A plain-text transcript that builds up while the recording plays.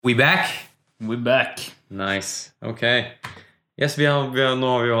We back? We're back. Nice, ok. Yes, nå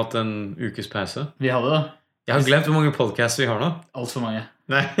har vi jo hatt en ukes pause. Vi hadde det. Jeg har glemt hvor mange podcasts vi har nå. Alt for mange.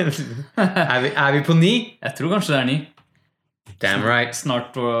 Nei, er vi på 9? Jeg tror kanskje det er 9. Damn right.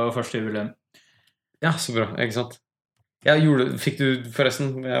 Snart på første jubileum. Ja, så bra, ikke sant? Fikk du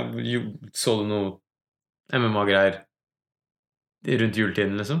forresten, så du noe MMA-greier rundt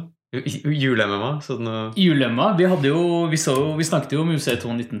juletiden liksom? Jule-MMA? Jule-MMA? Vi snakket jo om UFC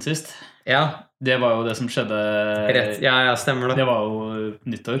 219 sist. Ja. Det var jo det som skjedde. Rett, ja, stemmer det. Det var jo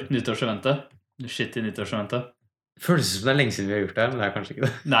nyttårseventet. Shit i nyttårseventet. Føles som det er lenge siden vi har gjort det her, men det er kanskje ikke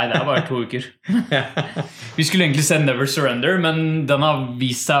det. Nei, det er bare 2 uker. Vi skulle egentlig se Never Surrender, men den har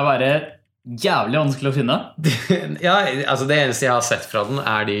vist seg å være jævlig vanskelig å finne. Ja, altså det eneste jeg har sett fra den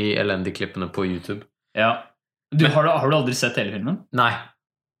er de elendige klippene på YouTube. Ja. Har du aldri sett hele filmen? Nei.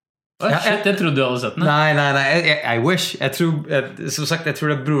 Shit, jeg trodde du hadde sett den. Nei, I wish. Som sagt, jeg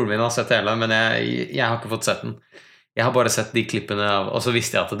tror det broren min har sett hele, men jeg har ikke fått sett den. Jeg har bare sett de klippene av, og så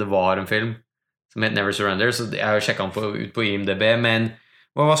visste jeg at det var en film som het Never Surrender, så jeg har jo sjekket den ut på IMDb, men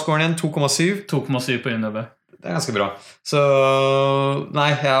hva var scoren igjen? 2,7? 2,7 på IMDb. Det er ganske bra. Så nei,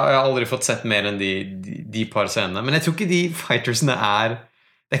 jeg har aldri fått sett mer enn de par scenene. Men jeg tror ikke de fightersene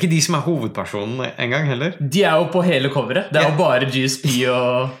det er ikke de som er hovedpersonen en gang heller. De er jo på hele coveret. Det er jo bare GSP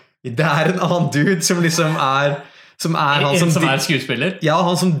og... Det er en annen dude som liksom er han som er skuespiller. Ja,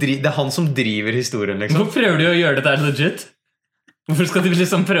 det er han som driver historien liksom. Hvorfor prøver de å gjøre dette her legit? Hvorfor skal de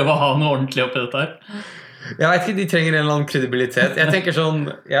liksom prøve å ha noe ordentlig oppi dette her? Jeg vet ikke, de trenger en eller annen kredibilitet. Jeg tenker sånn,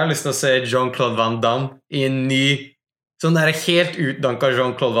 jeg har lyst til å se Jean-Claude Van Damme i en ny, sånn der helt utdanket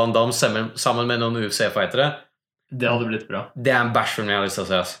Jean-Claude Van Damme sammen med noen UFC-fightere. Det hadde blitt bra. Det er en bæsj som jeg har lyst til å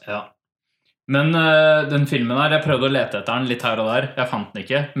se, altså. Ja. Men den filmen her, jeg prøvde å lete etter den litt her og der. Jeg fant den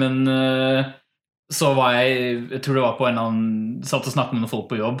ikke, men så var jeg tror det var på en eller annen, satt og snakket med noen folk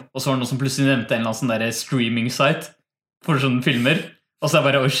på jobb, og så var det noen som plutselig nevnte en eller annen sånn der streaming-site for sånne filmer. Og så jeg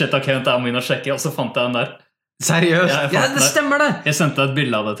bare, oh shit, ok, vent, jeg må inn og sjekke, og så fant jeg den der. Seriøst? Ja, det stemmer det! Jeg sendte deg et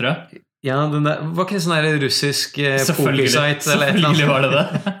bilde av det, tror jeg. Ja, den der, var ikke det sånn der russisk poker-site? Selvfølgelig var det det.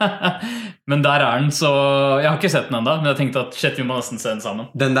 Men der er den, så jeg har ikke sett den enda, men jeg tenkte at shit, vi må nesten se den sammen.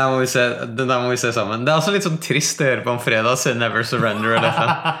 Den der må vi se sammen. Det er også litt sånn trist å høre på en fredag, se Never Surrender eller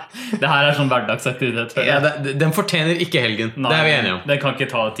det her er sånn hverdagsaktivitet. Ja, den fortjener ikke helgen. Nei, det er vi enige om. Den kan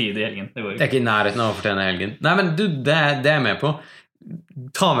ikke ta tid i helgen. Det er ikke i nærheten av å fortjene helgen. Nei, men du, det er jeg med på.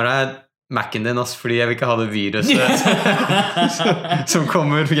 Ta med deg Mac-en din, fordi jeg vil ikke ha det viruset som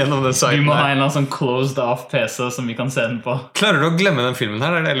kommer gjennom den siten. Du må ha en eller annen sånn closed off PC som vi kan se den på. Klarer du å glemme den filmen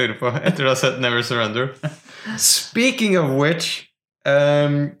her, er det jeg lurer på, etter du har sett Never Surrender? Speaking of which,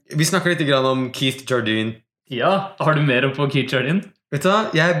 vi snakker litt om Keith Jardine. Ja, har du mer på Keith Jardine? Vet du hva,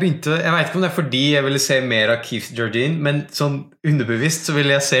 jeg vet ikke om det er fordi jeg ville se mer av Keith Jardine, men sånn underbevisst så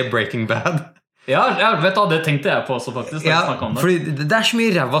ville jeg se Breaking Bad. Ja, vet du, det tenkte jeg på også faktisk. Ja, fordi det er så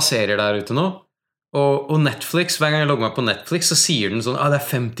mye ræva serier der ute nå. Og Netflix, hver gang jeg logger meg på Netflix, så sier den sånn, det er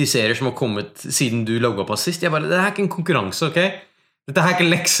 50 serier som har kommet siden du logget på sist. Jeg bare, det er ikke en konkurranse, ok? Dette er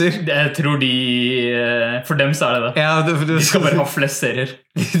ikke lekser. Jeg tror for dem så er det det. Ja, de skal bare ha flest serier.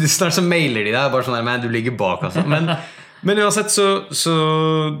 Snart så mailer de deg, bare sånn, men du ligger bak altså. Men uansett så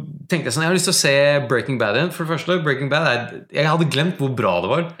tenkte jeg sånn, jeg har lyst til å se Breaking Bad igjen. For det første, Breaking Bad jeg hadde glemt hvor bra det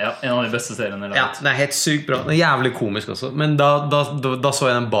var. Ja, en av de beste seriene. Ja, det er helt sykt bra. Det er jævlig komisk også. Men da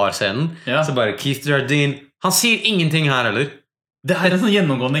så jeg den barscenen. Ja. Så bare Keith Jardine, han sier ingenting her heller. Det her er en sånn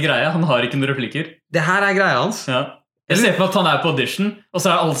gjennomgående greie. Han har ikke noen replikker. Det her er greia hans. Ja. Jeg ser for meg at han er på audition, og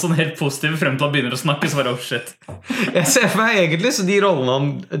så er alle sånn helt positive frem til han begynner å snakke, så bare, oh shit. Jeg ser for meg egentlig, så de rollene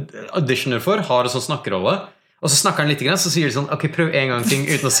han auditioner for har en sånn snakkerolle. Og så snakker han litt, så sier de sånn, ok, prøv en gang ting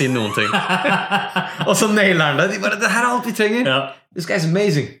uten å si noen ting. Og så nailer han det. De bare, det her er alt vi trenger. Ja. This guy is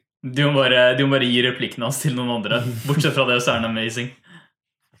amazing. De må bare gi replikken hans til noen andre. Bortsett fra det, så er han amazing.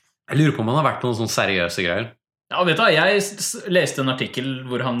 Jeg lurer på om han har vært på noen sånne seriøse greier. Ja, vet du, jeg leste en artikkel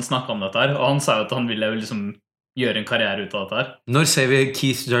hvor han snakket om dette her, og han sa jo at han ville liksom gjøre en karriere ut av dette her. Når ser vi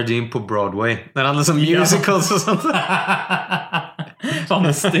Keith Jardine på Broadway? Når han liksom musicals og sånt. Han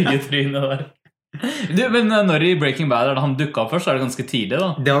stygge trynet der. Du, men når i Breaking Bad er det han dukket opp først, så er det ganske tidlig da.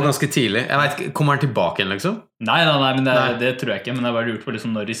 Det var ganske tidlig. Jeg vet ikke, kommer han tilbake igjen liksom? Nei, men det tror jeg ikke. Men jeg var lurt på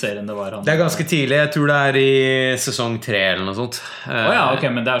liksom når i serien det var han. Det er ganske tidlig, jeg tror det er i sesong 3 eller noe sånt. Ja, ok,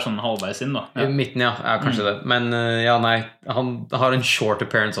 men det er sånn halvveis inn da. Ja. I midten, ja, kanskje det. Men ja, nei, han har en short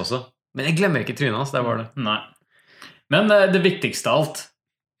appearance også. Men jeg glemmer ikke trynet hans, det var det. Nei. Men det viktigste av alt,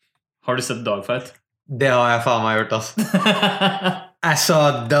 har du sett Dogfight? Det har jeg faen meg gjort, altså. Jeg sa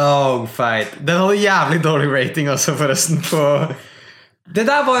Dogfight. Den hadde jævlig dårlig rating også forresten på... Det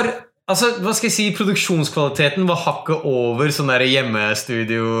der var... Altså, hva skal jeg si, produksjonskvaliteten var hakket over sånn der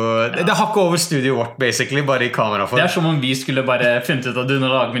hjemmestudio. Det hakket over studio vårt, basically, bare i kameraform. Det som om vi skulle bare funnet ut at nå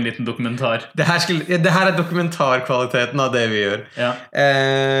lager vi en liten dokumentar. Det her dokumentarkvaliteten av det vi gjør.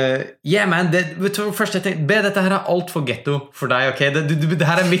 Yeah, man, vet du, først jeg tenkte, dette her alt for ghetto for deg, ok? Det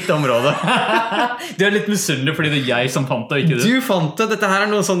her mitt område. Du litt misunnelig fordi det jeg som fant det, og ikke du. Du fant det, dette her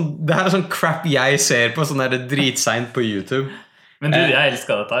noe sånn, det her sånn crap jeg ser på, sånn der dritseint på YouTube. Men du, jeg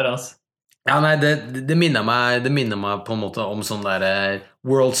elsker dette her, altså. Ja, nei, det minner meg på en måte om sånn der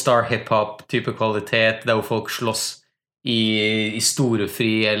World Star Hip-Hop type kvalitet, der hvor folk slåss i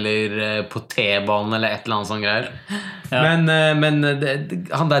storefri eller på T-banen eller et eller annet sånn greier. Men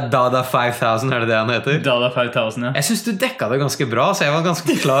han der Dada 5000, det han heter? Dada 5000, ja. Jeg synes du dekket det ganske bra, så jeg var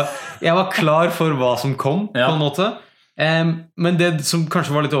ganske klar. Jeg var klar for hva som kom, på en måte. Men det som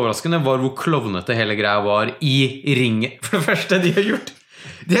kanskje var litt overraskende var hvor klovnete hele greia var i ringen. For det første, de har gjort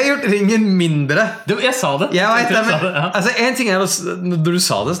ringen mindre. Jeg sa det. Jeg vet det, men, altså, en ting er når du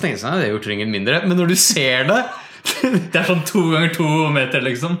sa det, så tenkte jeg de har gjort ringen mindre. Men når du ser det det sånn 2 ganger 2 meter,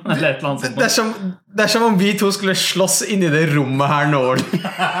 liksom. Eller et eller annet sånt. Det som om vi to skulle slåss inn i det rommet her nå.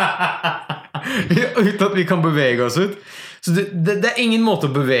 Uten at vi kan bevege oss ut. Så det ingen måte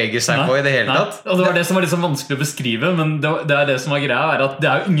å bevege seg på i det hele tatt. Og det var det som var litt sånn vanskelig å beskrive. Men det som var greia at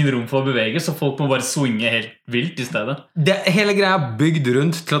det jo ingen rom for å bevege, så folk må bare swinge helt vilt i stedet. Hele greia bygd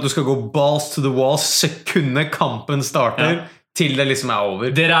rundt til at du skal gå balls to the walls sekundet kampen starter, til det liksom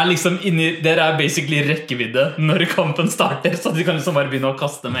over. Dere liksom dere basically rekkevidde når kampen starter, så de kan liksom bare begynne å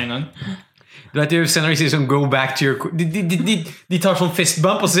kaste med en gang. Du vet jo, når de sier sånn go back to your de tar sånn fist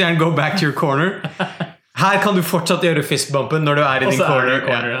bump, og så sier han go back to your corner. Her kan du fortsatt gjøre fistbumpen når du i din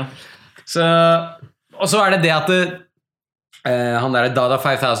corner. Og så det at han der Dada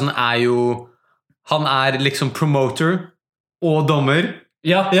 5000 han liksom promoter og dommer.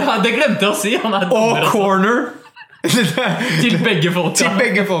 Ja, det glemte jeg å si. Han dommer og corner. Til begge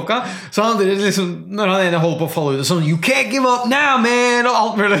folka. Så han liksom, når han ene holder på å falle ut sånn, you can't give up now, man, og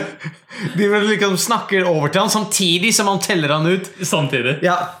alt mulig. De liksom snakker over til han samtidig som han teller han ut. Samtidig.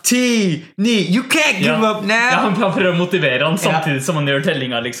 10, 9, you can't give up now. Han prøver å motivere han samtidig som han gjør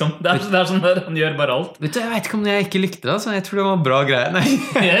tellinga, liksom. Det sånn der han gjør bare alt. Vet du, jeg vet ikke om jeg ikke likte det, altså. Jeg tror det var en bra greie.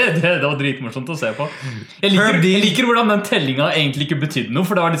 Det var dritmorsomt å se på. Jeg liker hvordan den tellinga egentlig ikke betydde noe,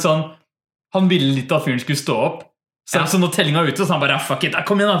 for det var litt sånn, han ville litt at fyren skulle stå opp. Så når tellinga ute, så han bare, fuck it,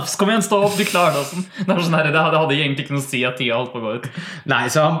 kom igjen, stå opp, du klarer det. Sånn her, det hadde egentlig ikke noe å si at tida holdt på å gå ut. Nei,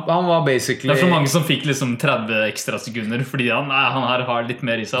 så han var basically... Det så mange som fikk liksom 30 ekstra sekunder, fordi han her har litt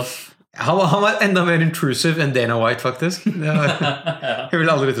mer i seg. Han var enda mer intrusive enn Dana White, faktisk. Jeg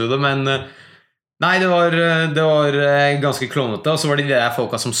ville aldri tro det, men... Nei, det var ganske klonete, og så var det de der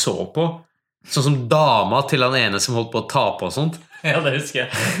folka som så på. Sånn som dama til han ene som holdt på å tape og sånt. Ja, det husker jeg.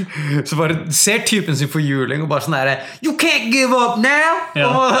 Så bare ser typen sin for juling og bare sånn der, you can't give up now!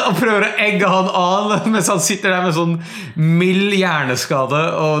 Og prøver å egge han an mens han sitter der med sånn mild hjerneskade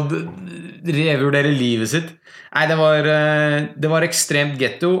og revurderer livet sitt. Nei, det var ekstremt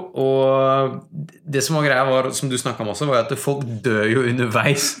ghetto, og det som var greia var, som du snakket om også, var at folk dør jo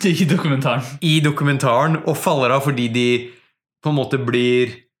underveis i dokumentaren og faller av fordi de på en måte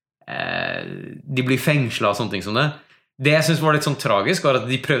blir fengslet og sånne ting som det. Det jeg synes var litt sånn tragisk var at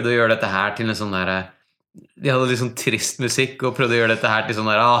de prøvde å gjøre dette her til en sånn der, de hadde litt sånn trist musikk og prøvde å gjøre dette her til sånn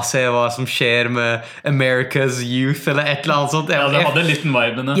der, se hva som skjer med America's Youth eller et eller annet sånt. Det hadde litt den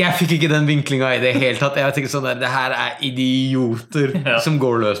viben. Jeg fikk ikke den vinklinga i det hele tatt. Jeg tenkte sånn der, det her idioter som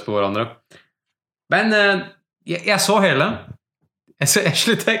går løs på hverandre. Men jeg så hele.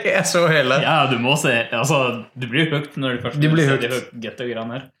 Jeg så hele. Ja, du må se. Altså, du blir hooked når du først ser de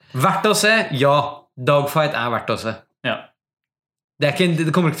ghetto-greiene her. Verdt å se? Ja. Dogfight verdt å se. Ja. Det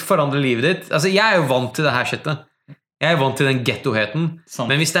kommer ikke til å forandre livet ditt. Altså, jeg jo vant til det her shitet. Jeg vant til den ghettoheten.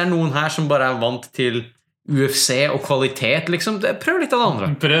 Men hvis det noen her som bare vant til UFC og kvalitet, liksom, prøv litt av det andre.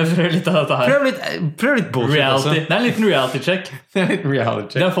 Prøv litt av dette her. Prøv litt bullshit reality. Det en liten reality check.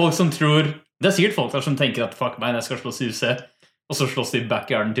 Det folk som tror, det sikkert folk der som tenker at fuck meg, jeg skal slåss i UFC, og så slåss de i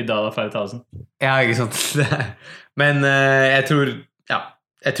backyarden til Dada 5000. Ja, ikke sant. Men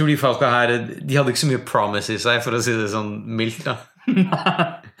jeg tror de folka her, de hadde ikke så mye promise i seg, for å si det sånn mildt da.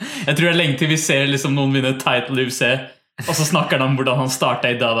 Jeg tror det lenge til vi ser liksom noen vinne title UFC, og så snakker de om hvordan han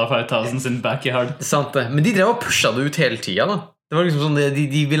startet i Dada 5000 sin backyard. Sant det, men de drev og pushet det ut hele tiden da. Det var liksom sånn,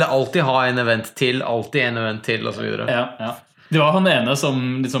 de ville alltid ha en event til, og så videre. Ja. Det var han ene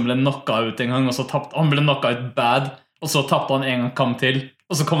som liksom ble knocket ut en gang, og så han ble knocket ut bad, og så tappte han en gang kamp til.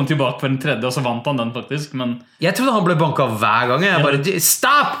 Og så kom han tilbake for en tredje, og så vant han den faktisk. Men jeg trodde han ble banket hver gang. Jeg bare,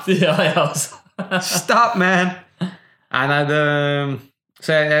 stop! Ja, altså. Stop, man! Nei,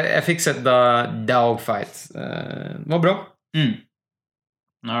 Så jeg fikk sett da Dogfight. Det var bra.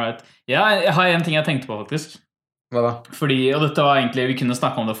 Alright. Ja, jeg har en ting jeg tenkte på faktisk. Hva da? Fordi, og dette var egentlig, vi kunne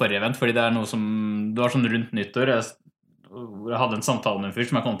snakke om det forrige event, fordi det noe som, det var sånn rundt nyttår, jeg hadde en samtale med en fyr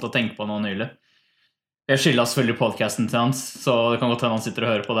som jeg kom til å tenke på nå nylig. Jeg skylder selvfølgelig podcasten til hans, så det kan godt hende han sitter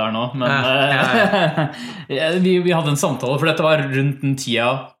og hører på det her nå, men vi hadde en samtale, for dette var rundt den tida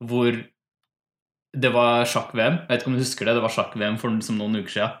hvor det var sjakk-VM. Jeg vet ikke om du husker det, det var sjakk-VM for som noen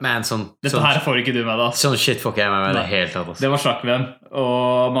uker siden. Men dette her får ikke du med da. Sånn shit får ikke jeg med det helt tatt. Det var sjakk-VM,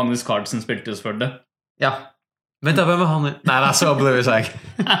 og Magnus Carlsen spilte jo selvfølgelig. Ja. Vent da, hvem var han? Nei, det så oblivious jeg.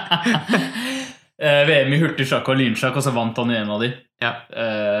 VM i hurtigsjakk og lynsjakk, og så vant han i en av de. Ja.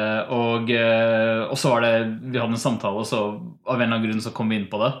 Og så var det, vi hadde en samtale, og så av en eller annen grunn så kom vi inn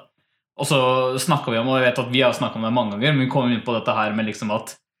på det. Og så snakket vi om, og jeg vet at vi har snakket om det mange ganger, men vi kom inn på dette her med liksom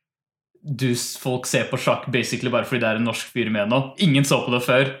at folk ser på sjakk basically bare fordi det en norsk fyr med nå. Ingen så på det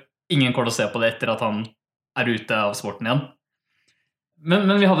før. Ingen kommer til å se på det etter at han ute av sporten igjen. Men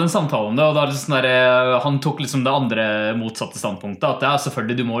vi hadde en samtale om det, og da liksom han tok liksom det andre motsatte standpunktet, at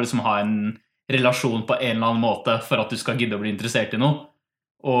selvfølgelig du må liksom ha en relasjon på en eller annen måte for at du skal gidde å bli interessert i noe.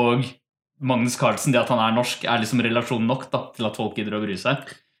 Og Magnus Carlsen, det at han norsk, liksom relasjon nok da, til at folk gidder å bry seg.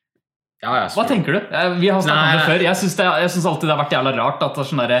 Ja, hva tenker du? Vi har snakket om det før. Jeg synes alltid det har vært jævla rart at det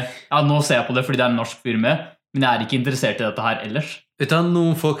sånn der, ja, nå ser jeg på det fordi det en norsk fyr med, men jeg ikke interessert i dette her ellers. Vet du,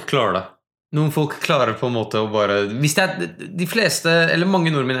 noen folk klarer det. Noen folk klarer på en måte å bare... Hvis det de fleste, eller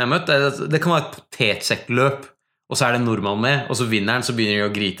mange nordmenn jeg har møtt, det kan være et potetsekkløp, og så det en nordmann med, og så vinner han, så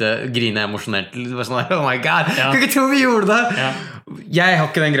begynner de å grine emosjonelt. Det var sånn, oh my god, jeg kan ikke tro vi gjorde det! Ja. Jeg har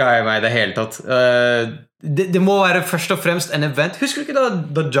ikke den greia i meg i det hele tatt. Det må være først og fremst en event. Husker du ikke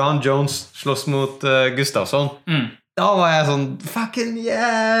da John Jones slåss mot Gustafsson? Da var jeg sånn, fucking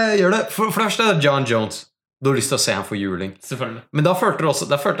yeah, gjør det. For først John Jones. Du har lyst til å se han for juling. Selvfølgelig. Men da følte jeg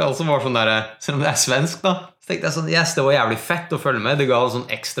også var sånn der, selv om det svensk da, så tenkte jeg sånn, yes, det var jævlig fett å følge med. Det ga en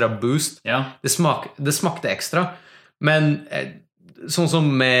sånn ekstra boost. Ja. Det smakte ekstra. Men sånn som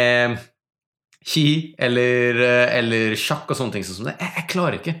med ski eller sjakk og sånne ting sånn som det, jeg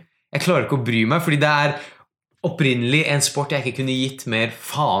klarer ikke. Jeg klarer ikke å bry meg, fordi det opprinnelig en sport jeg ikke kunne gitt mer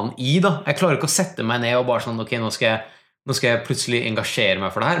faen i da. Jeg klarer ikke å sette meg ned og bare sånn, ok, nå skal jeg plutselig engasjere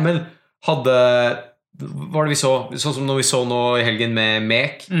meg for det her. Men var det vi så, sånn som når vi så nå i helgen med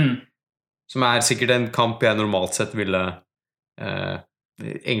Mek, som sikkert en kamp jeg normalt sett ville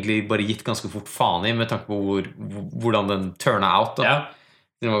egentlig bare gitt ganske fort faen i, med tanke på hvordan den turna out da. Ja.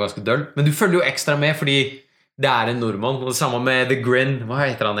 Den var ganske døll. Men du følger jo ekstra med, fordi det en nordmann, og det samme med The Grin. Hva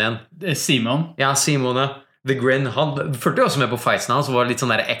heter han igjen? Simon. Ja, Simon, ja. The Grin, han følte jo også med på fightsene hans, og var litt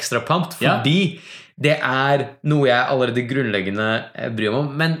sånn der ekstra pumped, fordi det noe jeg allerede grunnleggende bryr meg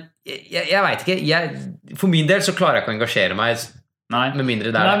om, men jeg vet ikke, for min del så klarer jeg ikke å engasjere meg. Nei. Med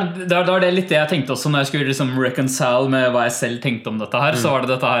mindre det var det litt det jeg tenkte også når jeg skulle liksom reconcile med hva jeg selv tenkte om dette her, så var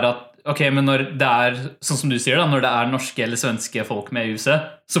det dette her at ok, men når det sånn som du sier da, når det norske eller svenske folk med i huset,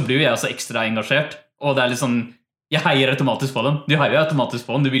 så blir jo jeg også ekstra engasjert. Og det litt sånn, jeg heier automatisk på dem. Du heier jo automatisk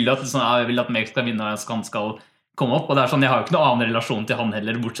på dem. Du vil jo at, liksom, jeg vil at Meg skal vinne og han skal komme opp. Og det sånn, jeg har jo ikke noen annen relasjon til han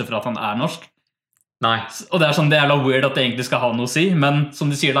heller, bortsett fra at han norsk. Nei. Og det sånn, det jævla weird at det egentlig skal ha noe å si. Men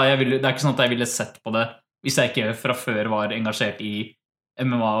som du sier da, det ikke sånn at jeg ville sett på det hvis jeg ikke fra før var engasjert i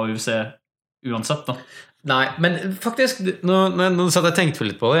MMA og UFC uansett da. Nei, men faktisk, nå satt jeg tenkte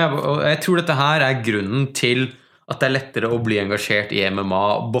litt på det, og jeg tror dette her grunnen til at det lettere å bli engasjert i MMA,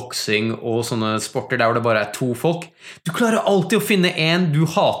 boksing og sånne sporter der det bare to folk. Du klarer alltid å finne en du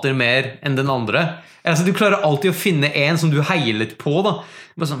hater mer enn den andre. Altså, du klarer alltid å finne en som du heier litt på da.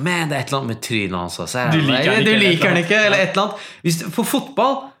 Bare sånn, men det et eller annet med trynet hans altså. Du liker han ikke, eller et eller annet. For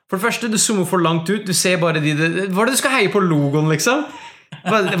fotball, for det første, du zoomer for langt ut. Du ser bare hva det du skal heie på logoen liksom?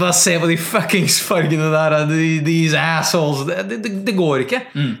 Bare se på de fuckings fargene der, these assholes. Det går ikke.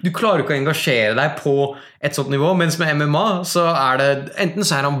 Du klarer ikke å engasjere deg på et sånt nivå. Mens med MMA så det enten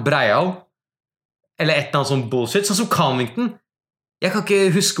så han breial eller et eller annet sånn bullshit. Sånn som Covington. Jeg kan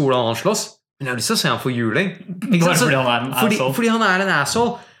ikke huske hvordan han slåss, men jeg har lyst til å se han for juling. Bare fordi han en asshole. Fordi han en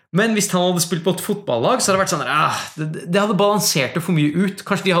asshole. Men hvis han hadde spilt på et fotballag, så hadde det vært sånn det hadde balansert det for mye ut.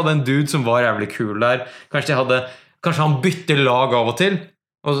 Kanskje de hadde en dude som var jævlig kul der. Kanskje han bytter lag av og til.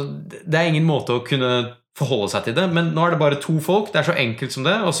 Og det ingen måte å kunne forholde seg til det. Men nå det bare to folk. Det så enkelt som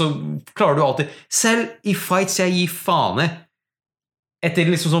det. Og så klarer du alltid, selv i fights jeg gir faen i,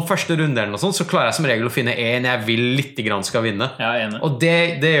 etter liksom sånn første runde eller noe sånt, så klarer jeg som regel å finne en jeg vil litt grann skal vinne. Ja, jeg enig. Og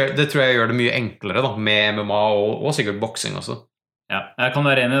det tror jeg gjør det mye enklere da, med MMA og sikkert boksing også. Ja, jeg kan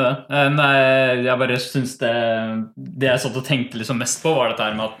være enig i det. Men jeg bare synes det jeg satt og tenkte liksom mest på var dette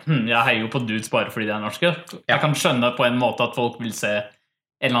her med at jeg heier jo på dudes bare fordi de norske. Jeg kan skjønne på en måte at folk vil se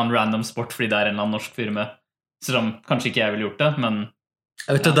eller annen random sport fordi det en eller annen norsk fyr med. Så kanskje ikke jeg ville gjort det, men...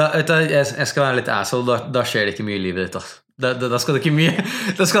 Jeg skal være litt asshole, da skjer det ikke mye i livet ditt. Altså. Da skal det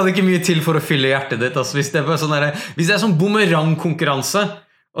ikke mye til for å fylle hjertet ditt. Altså. Hvis det sånn boomerang-konkurranse,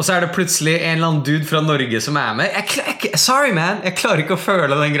 og så det plutselig en eller annen dude fra Norge som med sorry man, jeg klarer ikke å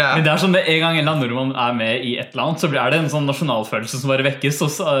føle den greia. Men det sånn at en gang en eller annen nordmann med i et eller annet, så blir det en sånn nasjonalfølelse som bare vekkes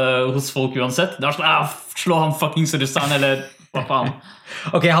hos folk uansett. Det sånn, slå han fuckings russeren, eller hva faen.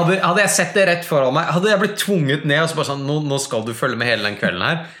 Ok, hadde jeg sett det rett foran meg, hadde jeg blitt tvunget ned og så bare sånn, nå skal du følge med hele den kvelden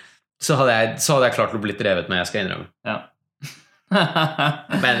her, så hadde jeg klart å bli drevet med, jeg skal innrømme. Ja.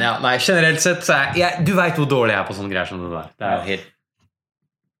 Men ja, nei, generelt sett så du vet hvor dårlig jeg på sånne greier som det der. Det jo helt...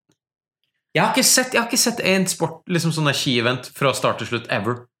 Jeg har ikke sett en sport, liksom sånn ski-event fra start til slutt,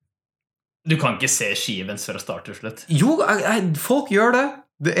 ever. Du kan ikke se ski-events fra start til slutt. Jo, folk gjør det.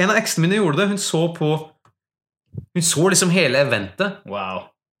 En av eksene mine gjorde det. Hun så liksom hele eventet. Wow.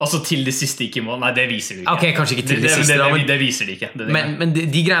 Altså til det siste ikke i mål. Nei, det viser du ikke. Ok, kanskje ikke til det siste. Det viser de ikke. Men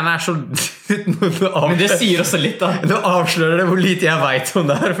de greiene så... Men det sier også litt, da. Nå avslører det hvor lite jeg vet om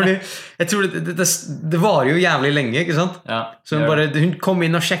det her. Fordi jeg tror det varer jo jævlig lenge, ikke sant? Ja, så hun kom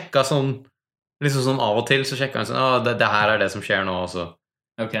inn og sjekket sånn, liksom sånn av og til, så sjekket hun sånn, det her det som skjer nå, og så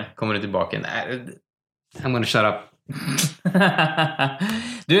kommer hun tilbake inn. I'm gonna shut up.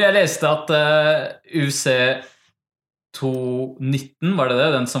 Du, jeg leste at UFC 219, var det?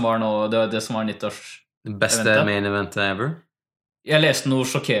 Den som var nå, det som var nyttårs beste main event ever. Jeg leste noe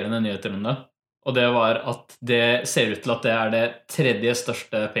sjokkerende nyheter om det, og det var at det ser ut til at det det tredje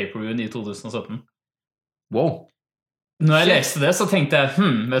største pay-per-viewen i 2017. Wow. Når jeg leste det, så tenkte jeg,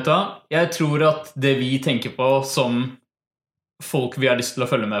 vet du hva? Jeg tror at det vi tenker på som folk vi har lyst til å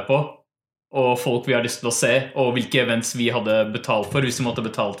følge med på, og folk vi har lyst til å se, og hvilke events vi hadde betalt for, hvis vi måtte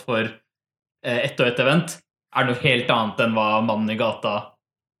betalt for ett og ett event, noe helt annet enn hva mannen i gata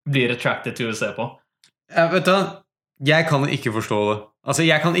blir attracted til å se på. Vet du, jeg kan ikke forstå det. Altså,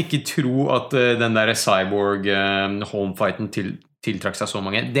 jeg kan ikke tro at den der Cyborg homefighten tiltrakk seg så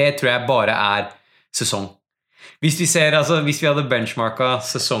mange. Det tror jeg bare sesong. Hvis vi hadde benchmarket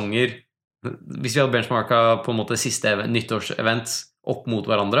sesonger, hvis vi hadde benchmarket på en måte siste nyttårsevents opp mot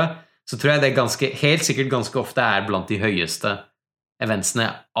hverandre, så tror jeg det helt sikkert ganske ofte blant de høyeste eventsene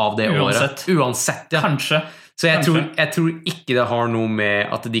av det året. Uansett, ja. Kanskje. Så jeg tror ikke det har noe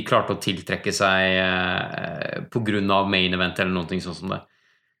med at de klarte å tiltrekke seg på grunn av main event eller noe sånn som det.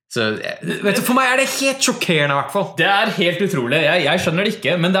 Så, vet du, for meg det helt sjokkerende i hvert fall. Det helt utrolig, jeg skjønner det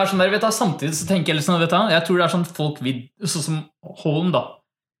ikke. Men det sånn der, vet du, samtidig så tenker jeg liksom, vet du, jeg tror det sånn folk sånn som Holm da.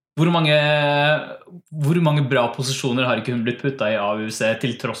 Hvor mange bra posisjoner har ikke hun blitt puttet i av UFC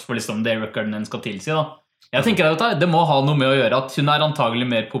til tross for liksom det recorden hun skal tilsi da. Jeg tenker at det må ha noe med å gjøre at hun antagelig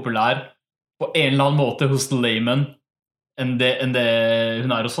mer populær på en eller annen måte hos layman enn det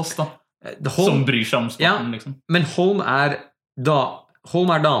hun hos oss da. Som bryr seg om sporten, liksom. Men Holm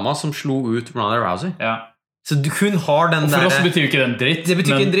Holm dama som slo ut Ronda Rousey. Ja. Så hun har den der... For oss betyr ikke den dritt. Det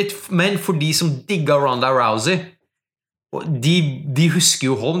betyr ikke en dritt, men for de som digger Ronda Rousey, de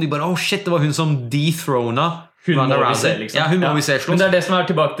husker jo Holm. De bare, shit, det var hun som dethronet Ronda Rousey. Liksom. Ja, hun må vi se slåss. Men det som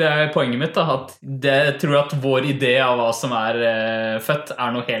tilbake til poenget mitt, da, at jeg tror at vår idé av hva som født,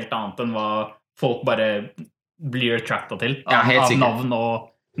 noe helt annet enn hva folk bare blir attracted til. Av navn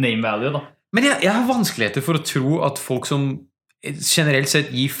og name value, da. Men jeg har vanskeligheter for å tro at folk som generelt sett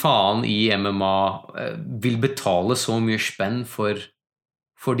gir faen i MMA vil betale så mye spenn for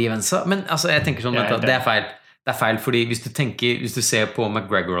de eventsa. Men altså, jeg tenker sånn at det feil. Det feil, fordi hvis du ser på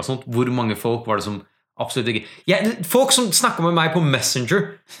McGregor og sånt, hvor mange folk var det som absolutt ikke... folk som snakker med meg på Messenger,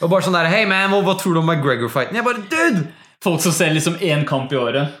 og bare sånn der, «Hey man, hva tror du om McGregor-fighten?» Jeg bare, dude! Folk som ser liksom en kamp i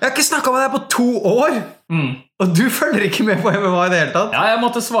året. Jeg har ikke snakket med deg på 2 år! Og du følger ikke med på MMA i det hele tatt. Ja, jeg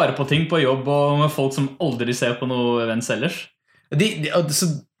måtte svare på ting på jobb og med folk som aldri ser på noe events ellers.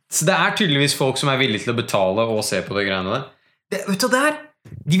 Så det tydeligvis folk som villige til å betale og se på de greiene der. Vet du hva det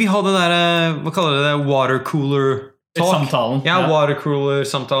de vil ha den der, hva kaller det, watercooler talk? Samtalen. Ja, watercooler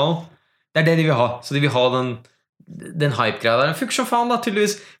samtalen. Det det de vil ha. Så de vil ha den hype-greia der. Den funker som faen da,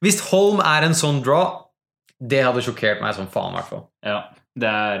 tydeligvis. Hvis Holm en sånn draw, det hadde sjokkert meg som faen i hvert fall. Ja,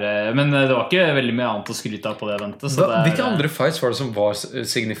 men det var ikke veldig mye annet å skryte av på det eventet. Hvilke andre fights var det som var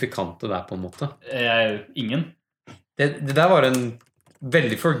signifikante der på en måte? Ingen. Det der var en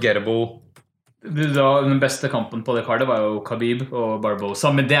veldig forgettable... Den beste kampen på det kardet var jo Khabib og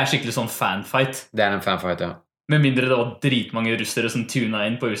Barbosa, men det skikkelig sånn fanfight. Det en fanfight, ja. Med mindre det var dritmange russere som tunet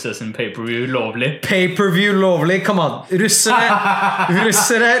inn på UFC sin pay-per-view lovlig. Pay-per-view lovlig, come on.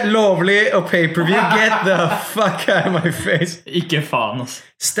 Russere lovlig og pay-per-view. Get the fuck out of my face. Ikke faen, altså.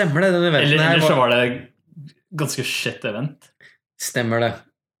 Stemmer det, den eventen her? Eller så var det ganske shit event. Stemmer det.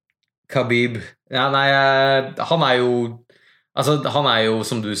 Khabib. Ja, nei, han er jo altså, han er jo,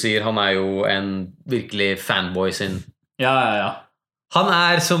 som du sier, han er jo en virkelig fanboy sin. Ja. Han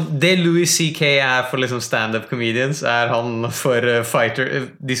er som det Louis C.K. er for liksom stand-up comedians, er han for fighter,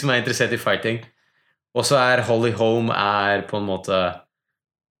 de som er interessert i fighting. Og så er Holly Holm er på en måte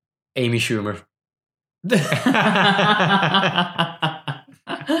Amy Schumer.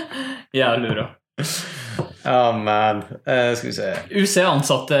 Ja, lurer. Oh man, skal vi se. UC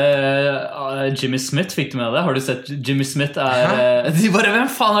ansatte Jimmy Smith, fikk du med det? Har du sett Jimmy Smith er de bare,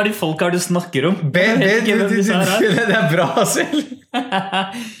 hvem faen er de folk her du snakker om? Det er bra selv.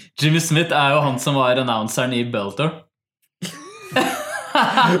 Jimmy Smith er jo han som var announceren i Bellator.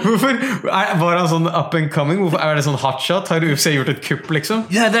 Hvorfor? Var han sånn up and coming? Hvorfor er det sånn hotshot? Har UFC gjort et kupp, liksom?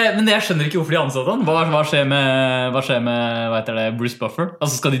 Ja, men jeg skjønner ikke hvorfor de ansatte han. Hva skjer med hva heter det, Bruce Buffer?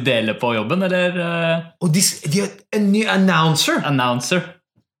 Altså, skal de dele på jobben, eller? Og de har en ny announcer?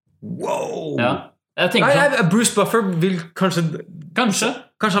 Wow! Ja. Jeg tenker Bruce Buffer vil kanskje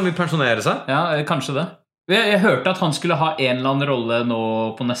han vil pensjonere seg? Ja, kanskje det. Jeg hørte at han skulle ha en eller annen rolle nå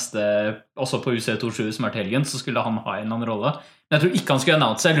på neste, også på UC27 som er til helgen, så skulle han ha en eller annen rolle. Men jeg tror ikke han skulle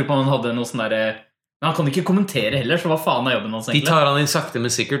announce. Jeg lurer på om han hadde noe sånn der. Men han kan ikke kommentere heller, så hva faen er jobben hans egentlig? De tar han inn sakte,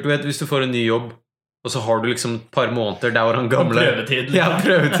 men sikkert. Du vet, hvis du får en ny jobb, og så har du liksom et par måneder der hvor han gamle prøvetid. Ja,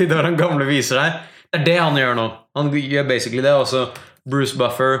 prøvetid der han gamle viser deg. Det er det han gjør nå. Han gjør basically det. Og så Bruce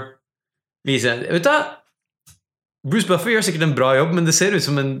Buffer viser. Vet du, Bruce Buffer gjør sikkert en bra jobb, men det ser ut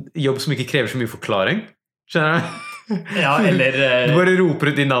som en jobb som ikke krever så mye forklaring. Skjønner du? Ja, eller du bare roper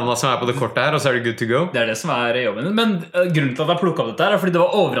ut de navnene som er på det kortet her, og så er det good to go. Det er det som er jobben. Men grunnen til at jeg plukket opp dette her er fordi det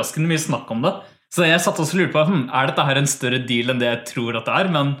var overraskende mye snakk om det. Så jeg satt også og lurte på, er dette her en større deal enn det jeg tror at det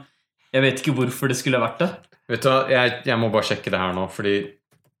er? Men jeg vet ikke hvorfor det skulle vært det. Vet du, jeg må bare sjekke det her nå, fordi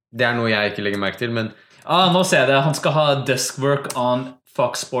det er noe jeg ikke legger merke til, men nå ser jeg det. Han skal ha desk work on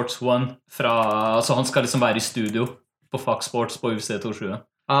Fox Sports 1 så han skal liksom være i studio på Fox Sports på UFC 220.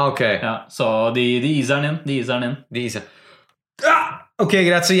 Ok. Ja, så de iser den inn. Ok,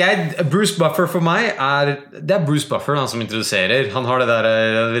 greit. Så Bruce Buffer for meg det er Bruce Buffer han som introduserer. Han har det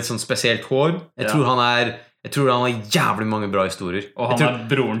der litt sånn spesielt hår. Jeg tror han har jævlig mange bra historier. Og han er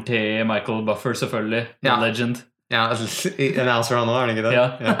broren til Michael Buffer, selvfølgelig. The legend. Ja, announcer han nå, er det ikke det? Ja.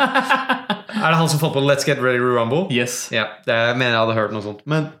 Er det han som fått på Let's Get Ready to Rumble? Yes. Ja, det mener jeg hadde hørt noe sånt.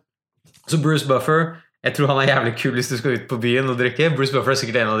 Men så Bruce Buffer, jeg tror han er jævlig kul hvis du skal ut på byen og drikke. Bruce Buffer er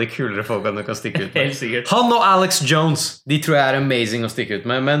sikkert en av de kulere folkene du kan stikke ut med. Helt sikkert. Han og Alex Jones, de tror jeg er amazing å stikke ut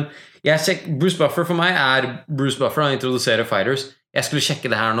med. Men Bruce Buffer for meg er Bruce Buffer. Han introduserer fighters. Jeg skulle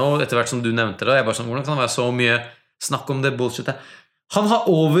sjekke det her nå, etter hvert som du nevnte det. Jeg bare sånn, hvordan kan det være så mye snakk om det bullshit? Han har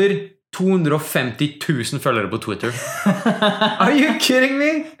over 250 000 følgere på Twitter. Are you kidding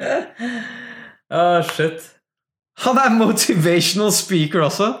me? Shit. Han er motivational speaker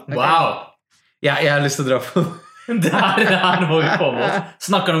også. Wow. Ja, jeg har lyst til å dra på det her må vi få med.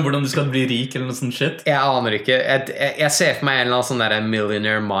 Snakker han om hvordan du skal bli rik eller noe sånt shit? Jeg aner ikke. Jeg ser for meg en eller annen sånn der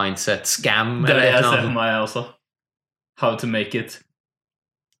millionaire mindset scam. Det er det jeg ser for meg også. How to make it.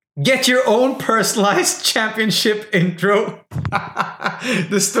 Get your own personalized championship intro.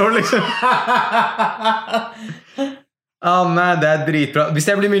 Det står liksom man, det er dritbra. Hvis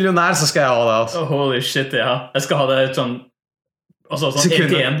jeg blir millionær, så skal jeg ha det altså. Holy shit, ja. Jeg skal ha det sånn sånn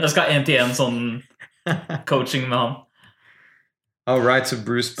 1-1. Jeg skal ha 1-1 sånn coaching med han. Alright, so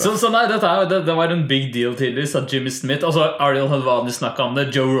Bruce så nei, det var en big deal tydeligvis at Jimmy Smith, altså Ariel Helwani snakket om det,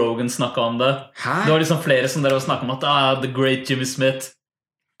 Joe Rogan snakket om det. Hæ? Det var liksom flere som der snakket om at the great Jimmy Smith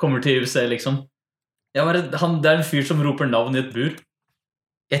kommer til UFC liksom. Det er en fyr som roper navn i et bur.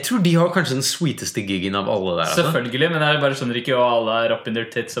 Jeg tror de har kanskje den sweeteste giggen av alle der. Selvfølgelig, men jeg bare skjønner ikke hva alle er up in their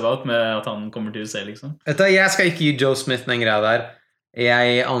tits about med at han kommer til UFC liksom. Jeg skal ikke gi Joe Smith den greia der.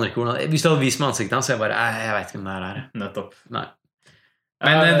 Jeg aner ikke hvordan. Hvis du hadde vist meg ansiktet hans, så jeg bare, jeg vet ikke om det er. Nettopp. Nei.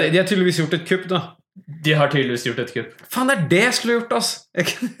 Men de har tydeligvis gjort et kupp da. De har tydeligvis gjort et kupp. Faen, det er det jeg skulle gjort, ass.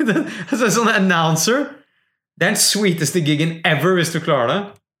 Sånn announcer. Det er den sweeteste giggen ever hvis du klarer det.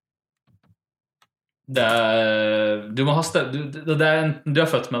 Du må ha du er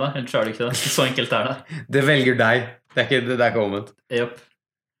født med det, ellers er det ikke det. Så enkelt er det. Det velger deg. Det er ikke omvendt. Yep.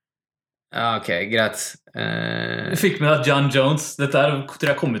 Ok, greit. Du fikk med at John Jones, dette tror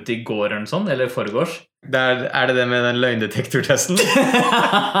jeg kom ut i går eller sånn, eller foregårs. Er det med den løgndetektortesten?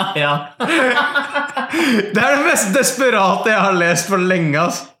 Ja. Det er det mest desperate jeg har lest for lenge,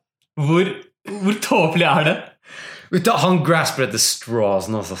 ass. Hvor tåpelig er det? Han grasper etter straws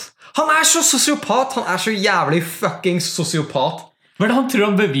nå, ass. Han er så sosiopat. Han er så jævlig fucking sosiopat. Hva er det han tror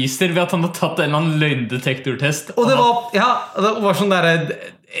han beviser ved at han har tatt en eller annen løgndetektortest? Og det var sånn der,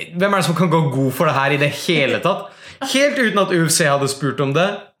 hvem er det som kan gå god for det her i det hele tatt? Helt uten at UFC hadde spurt om det,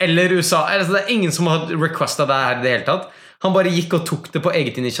 eller USA. Altså, det ingen som har requestet det her i det hele tatt. Han bare gikk og tok det på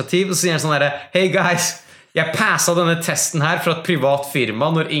eget initiativ, og så sier han sånn her: «Hey guys, jeg passet denne testen her fra et privat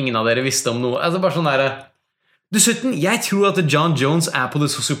firma når ingen av dere visste om noe.» Altså bare sånn der. Dessuten, jeg tror at John Jones på det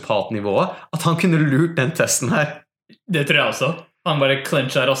sosiopatnivået at han kunne lurt den testen her. Det tror jeg også. Han bare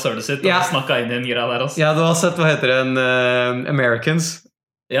clencha rasshølet sitt og snakket inn i en greie der også. Ja, du har sett, hva heter det, Americans.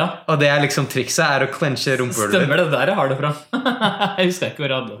 Ja. Og det liksom trikset å clenche rumpehullet. Stemmer det der jeg har det fra. Jeg husker ikke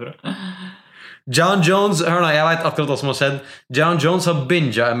hvor jeg hadde det fra. John Jones, hør nå, jeg vet akkurat hva som har skjedd. John Jones har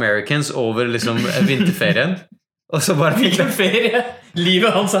binget Americans over liksom vinterferien. Og så bare Hvilken ferie?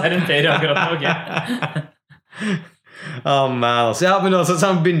 Livet hans en ferie akkurat nå, ok. Oh man, altså. Ja, men altså,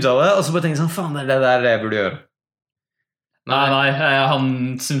 så han binget det, og så bare tenkte han sånn, faen, det der jeg burde gjøre. Nei, han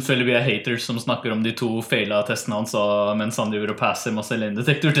synes veldig mye haters som snakker om de 2 feila testene hans mens han driver og passer masse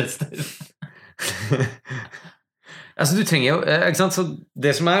løgndetektortester. Altså, du trenger jo, ikke sant? Så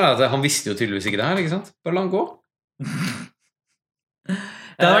det som at han visste jo tydeligvis ikke det her, ikke sant? Bare la han gå.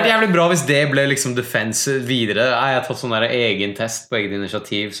 Det hadde vært jævlig bra hvis det ble liksom defense videre. Jeg har tatt sånn der egen test på eget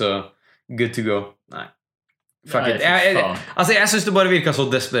initiativ, så good to go. Nei. Fuck it. Altså, jeg synes det bare virket så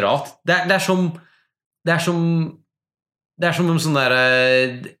desperat. Det er som om sånn der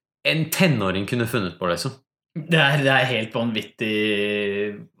en tenåring kunne funnet på, liksom. Det er helt vanvittig.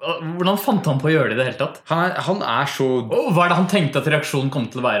 Hvordan fant han på å gjøre det i det hele tatt? Han så... Hva det han tenkte at reaksjonen kom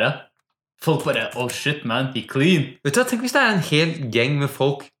til å være? Folk bare, oh shit man, he clean. Vet du, tenk hvis det en hel gang med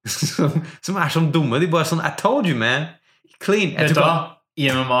folk som sånn dumme. De bare sånn, I told you man, he clean. Vet du hva? I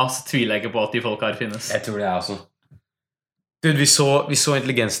MMA så tviler jeg ikke på at de folk her finnes. Jeg tror det også. Dude, vi så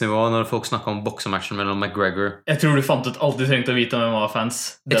intelligensnivået når folk snakket om boksematchen mellom McGregor. Jeg tror du fant ut alt du trengte å vite om MMA-fans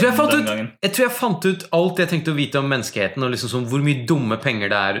jeg tror jeg fant ut alt jeg trengte å vite om menneskeheten, og liksom sånn, hvor mye dumme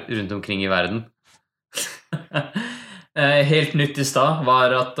penger det rundt omkring i verden. Helt nytt i sted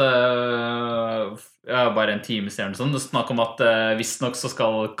var at bare en time siden sånn, det snakket om at visstnok så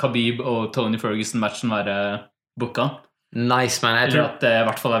skal Khabib og Tony Ferguson-matchen være booka. Nice, man. Eller at det i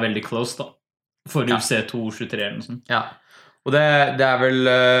hvert fall veldig close da. For UFC 223 eller noe sånt. Ja. Og det vel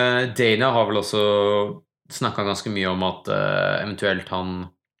Dana har vel også snakket ganske mye om at eventuelt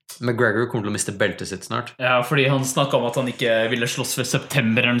McGregor kommer til å miste beltet sitt snart. Ja, fordi han snakket om at han ikke ville slåss for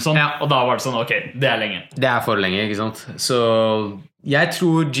september eller noe sånt. Ja. Og da var det sånn, ok, det lenge. Det for lenge, ikke sant? Så jeg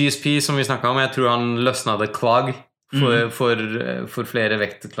tror GSP, som vi snakket om, jeg tror han løsnet det klag for flere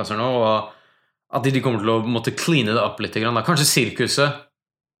vektklasser nå, og at de kommer til å måtte cleane det opp litt. Kanskje sirkuset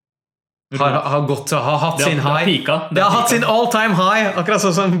har hatt sin high. Det har hatt sin all-time high, akkurat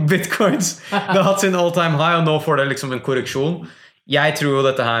sånn som bitcoins. Det har hatt sin all-time high, og nå får det liksom en korreksjon. Jeg tror jo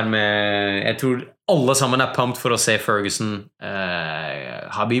dette her jeg tror alle sammen pumped for å se Ferguson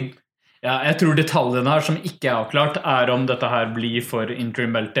Khabib. Ja, jeg tror detaljene her som ikke avklart om dette her blir for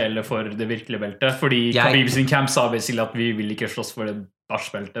interim-beltet eller for det virkelige beltet. Fordi Khabib sin camp sa basically at vi vil ikke slåss for det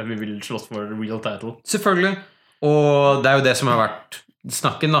barsbeltet, vi vil slåss for the real title. Selvfølgelig, og det jo det som har vært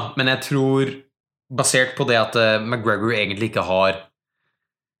snakken da, men jeg tror basert på det at McGregor egentlig ikke har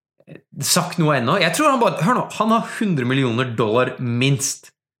sagt noe ennå. Jeg tror han bare, hør nå, han har $100 millioner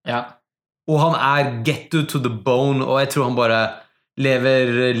minst. Ja. Og han get to the bone, og jeg tror han bare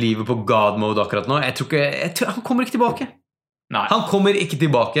lever livet på God mode akkurat nå. Jeg tror han kommer ikke tilbake. Nei. Han kommer ikke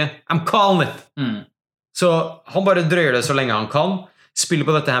tilbake. I'm calling it. Så han bare drøyer det så lenge han kan. Spiller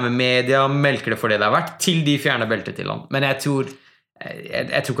på dette her med media, melker det for det det har vært, til de fjerner beltet til han. Men jeg tror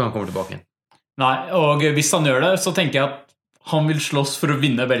ikke han kommer tilbake igjen. Nei, og hvis han gjør det, så tenker jeg at han vil slåss for å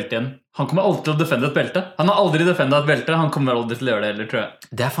vinne beltet igjen. Han kommer alltid til å defende et belte. Han har aldri defendet et belte, han kommer aldri til å gjøre det heller, tror jeg.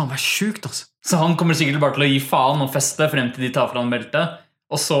 Det faen meg sjukt, altså. Så han kommer sikkert bare til å gi faen og feste frem til de tar fra han beltet.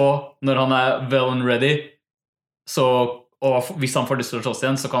 Og så, når han well and ready, og hvis han får lyst til å slåss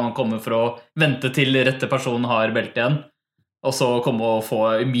igjen, så kan han komme for å vente til rette person har beltet igjen. Og så komme og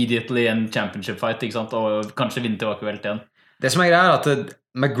få immediately en championship fight, ikke sant? Og kanskje vinne tilbake beltet igjen. Det som greia at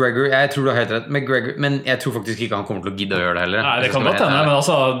McGregor, jeg tror du har helt rett, McGregor, men jeg tror faktisk ikke han kommer til å gidde å gjøre det heller. Nei, det kan godt hende, men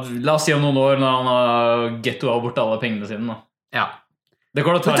altså, la oss si om noen år når han har gettoa bort alle pengene sine da. Ja. Det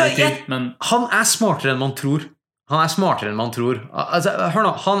går å ta litt tid, men... Han smartere enn man tror. Altså, hør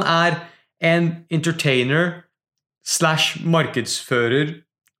nå, han en entertainer / markedsfører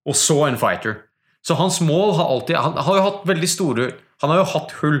og så en fighter. Så hans mål har alltid, han har jo hatt veldig store, han har jo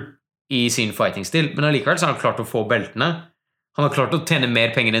hatt hull i sin fighting-stil, men allikevel så har han klart å få beltene. Han har klart å tjene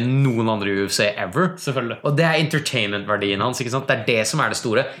mer penger enn noen andre i UFC ever. Selvfølgelig. Og det entertainment-verdien hans, ikke sant? Det det som det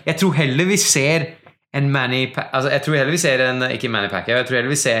store. Jeg tror heller vi ser en jeg tror heller vi ser ikke Manny Pacquiao, jeg tror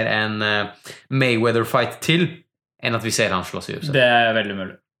heller vi ser en Mayweather-fight til, enn at vi ser han slåss i UFC. Det veldig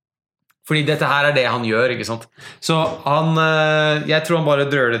mulig. Fordi dette her det han gjør, ikke sant? Så jeg tror han bare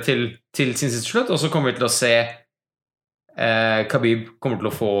drør det til sin siste slutt, og så kommer vi til å se Khabib kommer til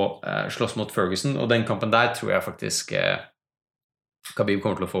å få slåss mot Ferguson, og den kampen der tror jeg faktisk Khabib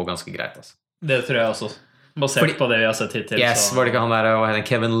kommer til å få ganske greit, altså. Det tror jeg også. Basert på det vi har sett hittil. Yes, var det ikke han der og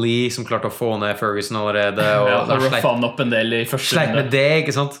Kevin Lee som klarte å få ned Ferguson allerede? Og ja, da sleit han opp en del i første runde. Sleit med det,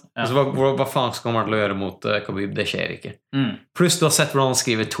 ikke sant? Ja. Så hva faen skal han til å gjøre mot Khabib? Det skjer ikke. Pluss du har sett hvordan han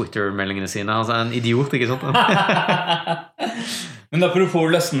skriver Twitter-meldingene sine. Han er en idiot, ikke sant? Men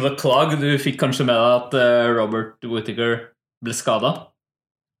apropos løsnede klag, du fikk kanskje med deg at Robert Whittaker ble skadet?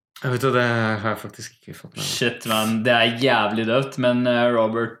 Jeg vet jo, det har jeg faktisk ikke fått med. Shit, man, det jævlig døvt. Men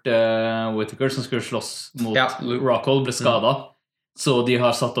Robert Whittaker, som skulle slåss mot Rockhold, ble skadet. Så de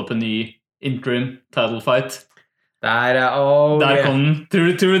har satt opp en ny interim title fight. Der kom den.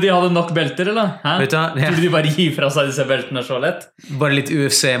 Tror du de hadde nok belter, eller? Tror du de bare gir fra seg disse beltene så lett? Bare litt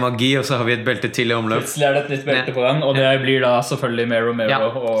UFC-magi, og så har vi et belte til i omløp. Plutselig det et nytt belte på gang, og det blir da selvfølgelig med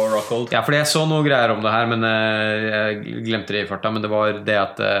Romero og Rockhold. Ja, fordi jeg så noe greier om det her, men jeg glemte det i farta, men det var det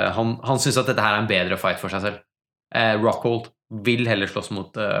at han synes at dette her en bedre fight for seg selv. Rockhold vil heller slåss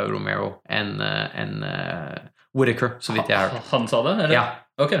mot Romero enn Whittaker, så vidt jeg har hørt. Han sa det, eller? Ja.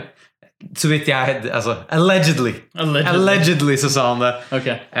 Ok. Så vidt jeg, altså, allegedly så sa han det.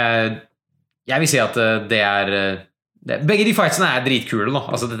 Okay. Jeg vil si at begge de fightsene dritkule nå.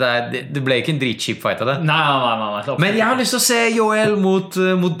 Altså, det ble ikke en dritkjip fight av det. Nei. Men jeg har lyst til å se Joel mot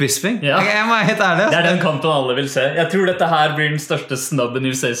Bisping. Ja. Jeg må være helt ærlig. Det den kampen alle vil se. Jeg tror dette her blir den største snubben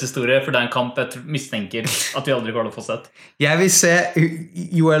i UCs historie, for det en kamp jeg mistenker at vi aldri kommer til å få sett. Jeg vil se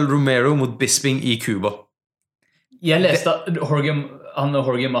Joel Romero mot Bisping i Cuba. Jeg leste at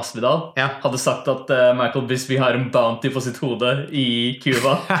Jorge Masvidal hadde sagt at Michael Bisping har en bounty på sitt hode i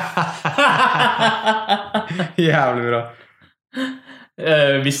Cuba. Jævlig bra.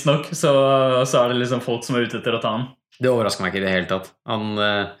 Visst nok så det liksom folk som ute etter å ta han. Det overrasker meg ikke i det hele tatt. Men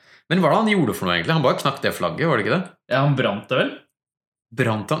hva var det han gjorde for noe egentlig? Han bare knakk det flagget, var det ikke det? Ja, han brant det vel?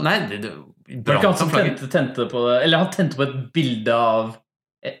 Brant han? Nei, brant han flagget? Tente på det, eller han tente på et bilde av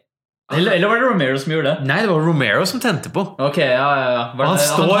Eller var det Romero som gjorde det? Nei, det var Romero som tente på. Ok, ja.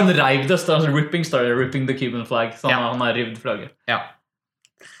 Han reiv det, ripping the Cuban flag. Så han har rivd flagget. Ja.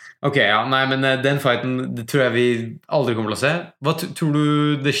 Ok, ja, nei, men den fighten det tror jeg vi aldri kommer til å se. Hva tror du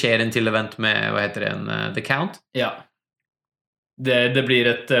det skjer en til event med, hva heter det, The Count? Ja. Det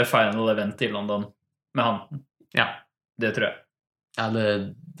blir et final event i London med han. Ja. Det tror jeg. Ja,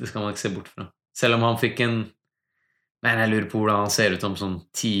 det skal man ikke se bort fra. Selv om han fikk en... Men jeg lurer på hvordan han ser ut om sånn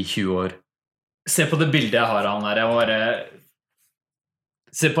 10-20 år. Se på det bildet jeg har av han her. Jeg bare...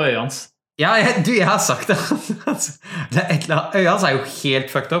 Se på øynene hans. Ja, jeg har sagt det. Øynene hans jo helt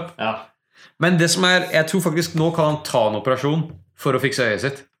fucked up. Ja. Men det som jeg tror faktisk nå kan han ta en operasjon for å fikse øyet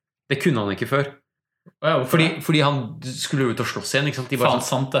sitt. Det kunne han ikke før. Fordi han skulle ut og slåss igjen, ikke sant? Faen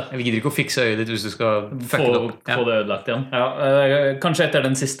sant det. Jeg gidder ikke å fikse øyet ditt hvis du skal fucke det opp. Få det ødelagt igjen. Ja, kanskje etter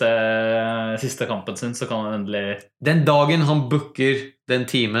den siste kampen sin så kan han endelig... Den dagen han booker den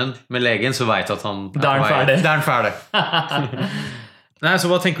timen med legen, så vet jeg at han Da er han ferdig. Nei, så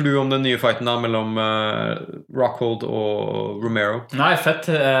hva tenker du om den nye fighten da mellom Rockhold og Romero? Nei, fett.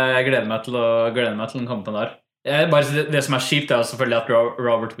 Jeg gleder meg til den kampen der. Bare det som kjipt selvfølgelig at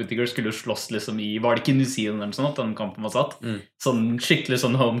Robert Whittaker skulle slåss liksom var det ikke New Zealand eller sånn at den kampen var satt? Sånn skikkelig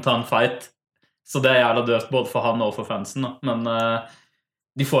sånn hometown fight. Så det jævla dødt både for han og for fansen da. Men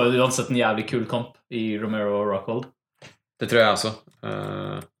de får jo uansett en jævlig kul kamp i Romero og Rockhold. Det tror jeg også.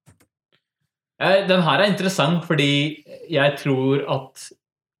 Den her interessant fordi jeg tror at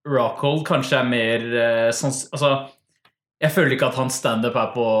Rockhold kanskje mer sånn, altså jeg føler ikke at hans stand-up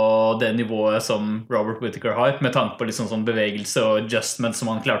på det nivået som Robert Whittaker har, med tanke på liksom sånn bevegelse og adjustment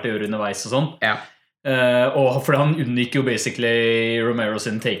som han klarte å gjøre underveis og sånn. Ja. Og fordi han unngikk jo basically Romero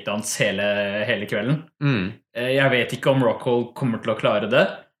sin takedowns hele kvelden. Jeg vet ikke om Rockhold kommer til å klare det,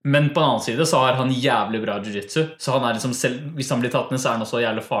 men på den annen side så har han jævlig bra jiu-jitsu, så han liksom selv, hvis han blir tatt ned så han også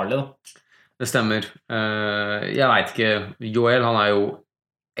jævlig farlig da. Det stemmer. Jeg vet ikke, Joel han jo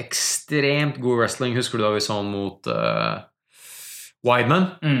ekstremt god wrestling. Husker du da vi så han mot... Weidman.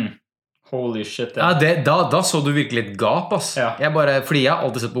 Holy shit, ja. Da så du virkelig et gap, ass. Ja. Fordi jeg har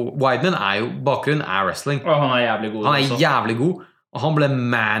alltid sett på Weidman bakgrunnen wrestling. Og han jævlig god. Han jævlig god, og han ble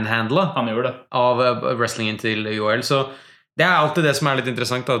manhandlet han gjorde det. Av wrestlingen til Joel, så det alltid det som litt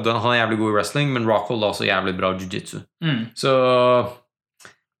interessant da. Han jævlig god i wrestling, men Rockhold også jævlig bra jiu-jitsu. Så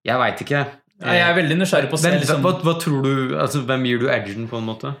jeg vet ikke. Jeg veldig nysgjerrig på å se liksom... Hva tror du, altså hvem gir du edgen på en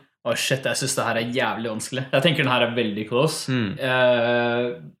måte? Shit, jeg synes det her jævlig vanskelig. Jeg tenker den her veldig close.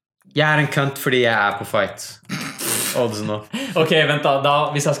 Jeg en kønt fordi jeg på fight. oddsen nå. Ok, vent da,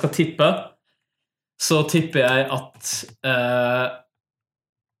 hvis jeg skal tippe, så tipper jeg at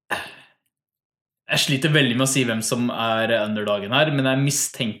jeg sliter veldig med å si hvem som underdogen her, men jeg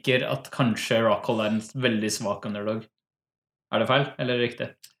mistenker at kanskje Rockhold en veldig svak underdog. Det feil, eller riktig?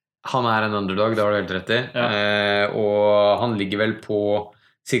 Han en underdog, det har du helt rett i. Ja. Og han ligger vel på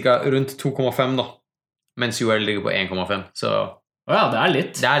cirka rundt 2,5 da. Mens Joel ligger på 1,5. Så ja, det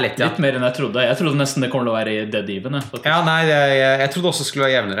litt. Det litt, ja. Litt mer enn jeg trodde. Jeg trodde nesten det kommer til å være dead even. Ja, nei, jeg trodde også det skulle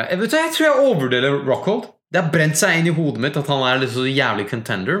være jevnere. Jeg tror jeg overvurderer Rockhold. Det har brent seg inn i hodet mitt at han litt så jævlig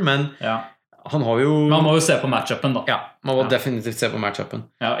contender, men han har jo... Man må jo se på matchupen da. Ja, man må definitivt se på matchupen.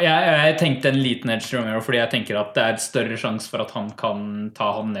 Ja, jeg tenkte en liten edge Romero, fordi jeg tenker at det et større sjanse for at han kan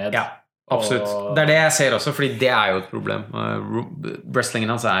ta ham ned. Ja, absolutt. Det det jeg ser også, fordi det jo et problem. Wrestlingen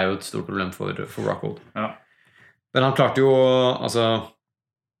hans jo et stort problem for Rockhold. Ja. Men han klarte jo, altså...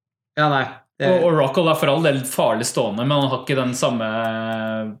 Ja, nei. Og Rockhold for all del farlig stående, men han har ikke den samme...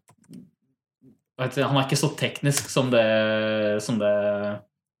 Han ikke så teknisk som det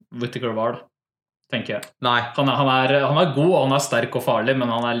Whittaker var da. Tenker jeg. Nei. Han god, og han sterk og farlig,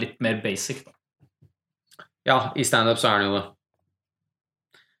 men han litt mer basic da. Ja, i stand-up så han jo det.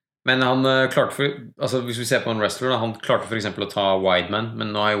 Men han klarte altså hvis vi ser på en wrestler da, han klarte for eksempel å ta Wideman,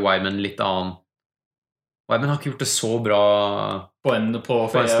 men nå jo Wideman litt annen. Wideman har ikke gjort det så bra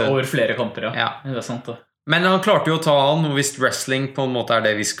over flere kamper, ja. Det sant da. Men han klarte jo å ta han, og hvis wrestling på en måte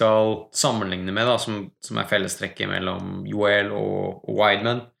det vi skal sammenligne med da, som fellestrekket mellom Joel og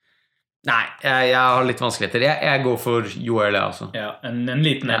Wideman. Nei, jeg har litt vanskeligheter. Jeg går for Joel, altså. Ja, en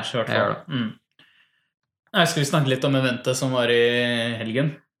liten edge, i hvert fall. Skal vi snakke litt om eventet som var i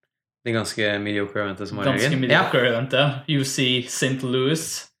helgen? Det ganske mediocre eventet som var i helgen. Ganske mediocre eventet, ja. UC St. Louis.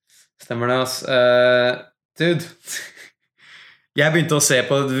 Stemmer det, altså. Dude, jeg begynte å se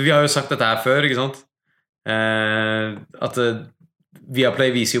på, vi har jo sagt dette her før, ikke sant? At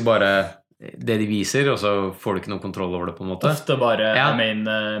Viaplay viser jo bare det de viser, og så får du ikke noen kontroll over det på en måte. Ofte bare main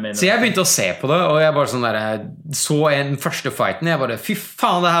så jeg begynte å se på det, og jeg bare sånn der så den første fighten, jeg bare, fy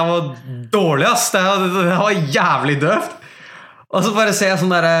faen, det her var dårlig, ass. Det var jævlig døvt. Og så bare ser jeg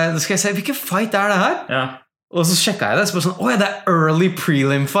sånn der, skal jeg se, hvilken fight det her? Ja. Og så sjekket jeg det, så bare sånn, det early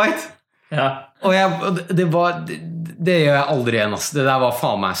prelim fight. Ja. Og det gjør jeg aldri igjen, ass. Det der var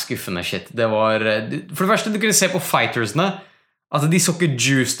faen meg skuffende shit. Det var, for det første, du kunne se på fightersne, at de så ikke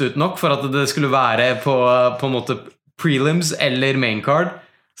juiced ut nok for at det skulle være på en måte prelims eller main card.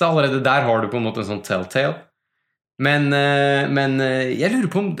 Så allerede der har du på en måte en sånn telltale. Men jeg lurer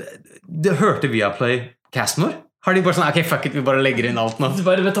på om det hørte Viaplay casten vår? Har de bare sånn, ok, fuck it, vi bare legger inn alt nå.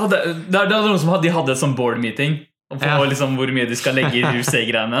 Det noen som hadde et sånn board meeting på liksom hvor mye de skal legge i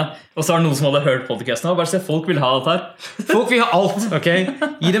UC-greiene. Og så det noen som hadde hørt podcasten og bare se, folk vil ha alt her. Folk vil ha alt, ok?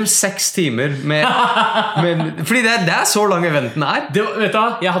 Gi dem 6 timer med fordi det så lang eventen vet du,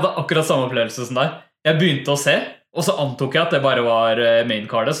 jeg hadde akkurat samme opplevelse som deg. Jeg begynte å se, og så antok jeg at det bare var main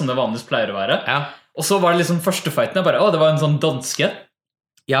cardet, som det vanligvis pleier å være. Og så var det liksom første fighten, jeg bare, det var en sånn danske.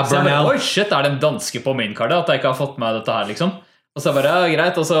 Ja, så jeg bare, oi shit, det en danske på main cardet, at jeg ikke har fått med dette her liksom. Og så bare,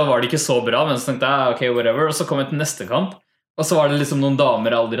 greit, og så var det ikke så bra, men så tenkte jeg, ok, whatever. Og så kom jeg til neste kamp, og så var det liksom noen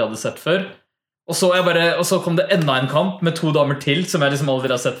damer jeg aldri hadde sett før. Og så kom det enda en kamp med 2 damer til, som jeg liksom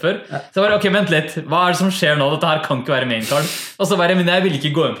aldri hadde sett før. Så jeg bare, ok, vent litt, hva det som skjer nå? Dette her kan ikke være main card. Og så bare, men jeg vil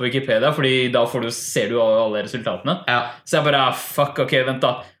ikke gå inn på Wikipedia, fordi da ser du alle resultatene. Så jeg bare, fuck, ok, vent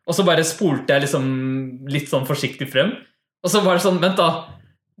da. Og så bare spolte jeg liksom litt sånn forsiktig frem. Og så var det sånn, vent da.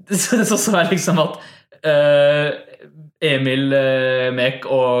 Så jeg liksom at Emil Mek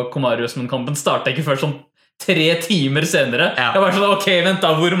og Kamaru Usman-kampen startet ikke før sånn 3 timer senere. Jeg var sånn, ok, vent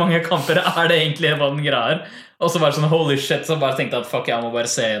da, hvor mange kamper det egentlig hva den greia Og så var det sånn, holy shit, så bare tenkte jeg at fuck, jeg må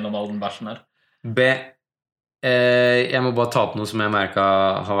bare se gjennom all den bæsjen her. Jeg må bare ta opp noe som jeg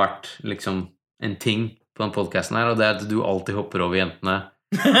merket har vært liksom en ting på den podcasten her, og det at du alltid hopper over jentene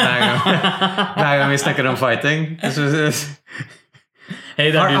hver gang vi snakker om fighting. Hey,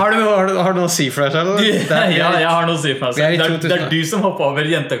 har du noe å si for deg selv? Ja, jeg har noe å si for meg selv. Det du som hoppet over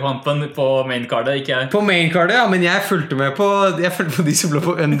jentekampen på maincardet, ikke jeg. På maincardet, ja, men jeg fulgte med på de som ble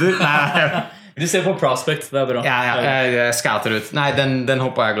på under. Du ser på Prospect, det bra. Ja, jeg scouter ut. Nei, den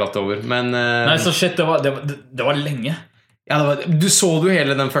hoppet jeg glatt over. Men, nei, så shit, det var lenge. Ja, du så du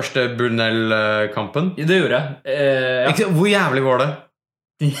hele den første Brunel-kampen? Det gjorde jeg. Hvor jævlig var det?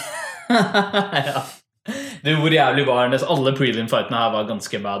 Ja. Hvor jævlig var det? Alle prelim-fightene her var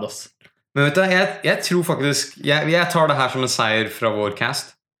ganske bad, ass. Men vet du, jeg tror faktisk jeg tar det her som en seier fra vår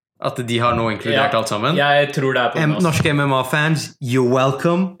cast. At de har nå inkludert alt sammen. Jeg tror det på oss. Norske MMA-fans, you're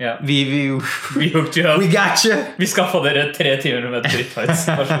welcome. We hooked you up. We got you. Vi skaffet dere 3 timer med drittfights.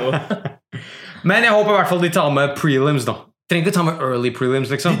 Vær så god. Men jeg håper I hvert fall de tar med prelims da. Trenger ikke ta med early prelims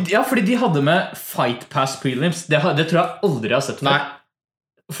liksom. Ja, fordi de hadde med Fight Pass prelims. Det tror jeg aldri jeg har sett før. Nei.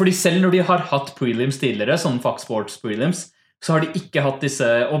 Fordi selv når de har hatt prelims tidligere, sånn Fox Sports prelims, så har de ikke hatt disse,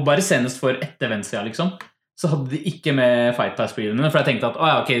 og bare senest for etter Venstre liksom, så hadde de ikke med Fight Pass prelimene, for jeg tenkte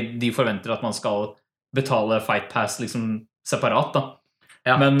at ok, de forventer at man skal betale Fight Pass liksom separat da.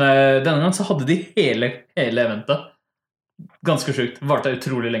 Ja. Men denne gangen så hadde de hele eventet. Ganske sjukt, varte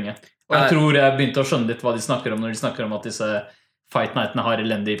utrolig lenge. Og jeg tror jeg begynte å skjønne litt hva de snakker om når de snakker om at disse Fight Nightene har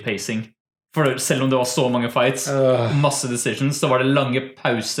elendig pacing. For selv om det var så mange fights, masse decisions, så var det lange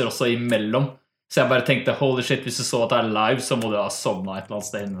pauser også imellom. Så jeg bare tenkte, holy shit, hvis du så at det live, så må du ha sovnet et eller annet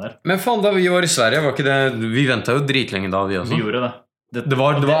sted inne der. Men faen, da vi var i Sverige, var ikke det... Vi ventet jo dritlenge da, vi også. Vi gjorde det. Det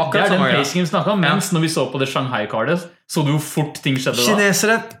var akkurat samme. Det den pacingen vi snakket om, mens når vi så på det Shanghai-kardet, så du hvor fort ting skjedde da.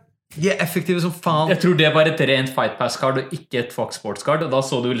 Kinesere, de effektive som faen. Jeg tror det var et rent Fight Pass-kard og ikke et Fox Sports-kard, og da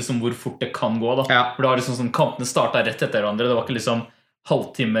så du liksom hvor fort det kan gå da. Ja. For det var liksom sånn, kampene startet rett etter hverandre, det var ikke liksom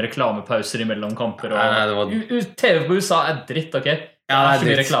halvtime reklamepauser imellom kamper. Og... Nei, var... TV på USA dritt, ok? Ja, det er så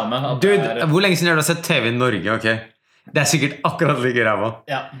mye reklame. Dude, hvor lenge siden har du sett TV i Norge, ok? Det sikkert akkurat like ræva.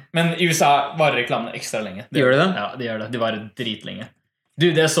 Ja, men i USA var reklamene ekstra lenge. Gjør det? Ja, de gjør det. De var dritlenge. Du,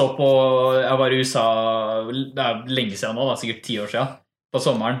 det jeg så på... Jeg var i USA... Det lenge siden nå, da, sikkert 10 år siden. På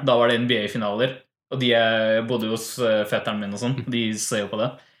sommeren, da var det NBA-finaler. Og de bodde hos fetteren min og sånn. De så jo på det.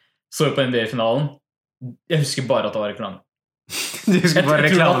 Så jo på NBA-finalen. Jeg husker bare at det var reklame. Jeg tror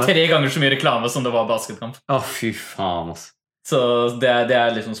det var 3 ganger så mye reklame som det var basketkamp. Fy faen, ass. Så det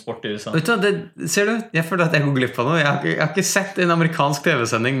er liksom sport i USA. Vet du, ser du? Jeg føler at jeg går glipp av noe. Jeg har ikke sett en amerikansk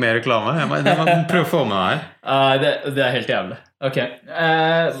TV-sending med reklame. Det må prøve å få med her. Det helt jævlig. Ok.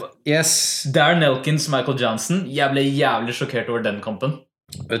 Yes. Darren Elkins, Michael Johnson. Jeg ble jævlig sjokkert over den kampen.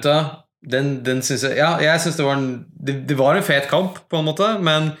 Vet du, den synes jeg... Ja, jeg synes det var en fet kamp på en måte,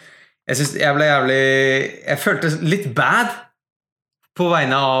 men jeg synes jeg ble jævlig... Jeg følte litt bad på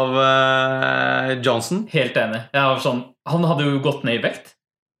vegne av Johnson. Helt enig. Jeg var sånn, han hadde jo gått ned i vekt.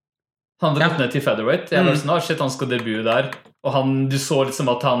 Han hadde gått ned til featherweight. Jeg var sånn, shit, han skal debute der. Og du så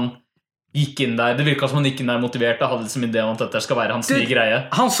liksom at han gikk inn der. Det virket som han gikk inn der motivert og hadde liksom ideen om at dette skal være hans nye greie.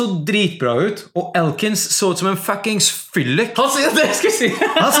 Han så dritbra ut, og Elkins så ut som en fuckings fyllik. Han så det jeg skulle si.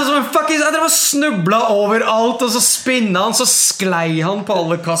 Han så ut som en fuckings... Jeg var snublet overalt, og så spinnet han, så sklei han på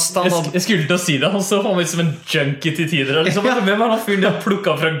alle kast han hadde. Jeg skulle til å si det. Han så ut som en junkie til tider. Liksom. Hvem var han fyren de har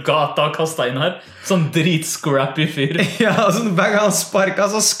plukket fra gata og kastet inn her? Sånn dritscrappy fyr. Ja, sånn hver gang han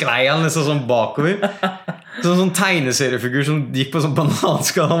sparket, så sklei han liksom sånn bakover. Sånn tegneseriefigur som gikk på sånn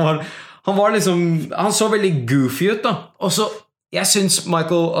bananskall. Han var liksom, han så veldig goofy ut da. Og så, jeg synes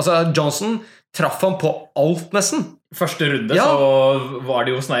Johnson traff han på alt nesten. Første runde så var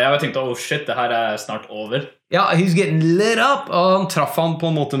det jo sånn, jeg tenkte, shit, det her er snart over. Ja, he's getting lit up. Og han traff han på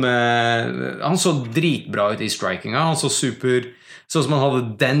en måte med, han så dritbra ut i strikinga. Han så super, sånn som han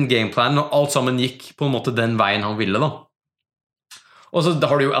hadde den gameplanen, og alt sammen gikk på en måte den veien han ville da. Og så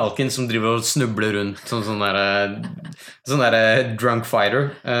har du jo Elkins som driver og snubler rundt sånn der drunk fighter.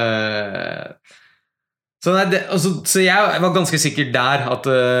 Så jeg var ganske sikker der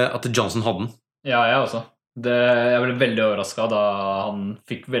at Johnson hadde den. Ja, jeg også. Jeg ble veldig overrasket da han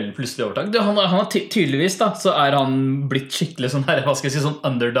fikk veldig plutselig overtak. Han har tydeligvis da, så han blitt skikkelig sånn her, hva skal jeg si, sånn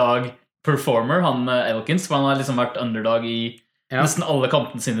underdog performer, han Elkins, for han har liksom vært underdog i nesten alle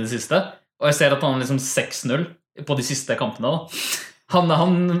kampene sine i det siste. Og jeg ser at han liksom 6-0 på de siste kampene da. Han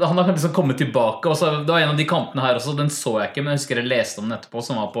har liksom kommet tilbake. Også, det var en av de kampene her også, den så jeg ikke, men jeg husker jeg leste om den etterpå,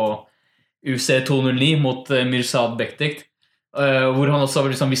 som var på UFC 209 mot Mirsad Bektik, hvor han også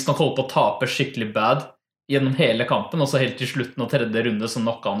liksom, visst nok holdt på å tape skikkelig bad gjennom hele kampen, og så helt til slutten og tredje runde så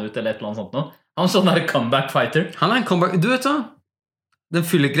knocka han ut eller et eller annet sånt nå. Han er sånn der comeback fighter. Han en comeback, du vet da, den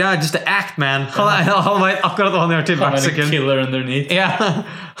fyller greia, just the act man. Han vet akkurat hva han gjør til hvert sekund. Han en killer underneath. Ja,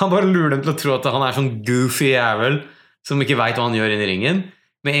 han bare lurer dem til å tro at han sånn goofy jævel som ikke vet hva han gjør inn i ringen.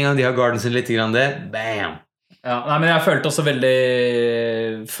 Med en gang de har garden sin litt grann det, bam! Ja, nei, men jeg følte også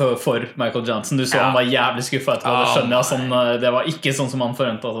veldig for Michael Johnson. Du så han var jævlig skuffet etterpå, det skjønner jeg. Sånn, det var ikke sånn som han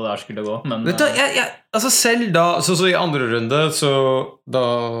forventet at det der skulle gå. Men, vet du, altså selv da, så i andre runde, så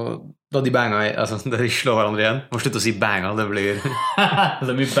da de banga, altså da de slår hverandre igjen, må slutte å si banga, det blir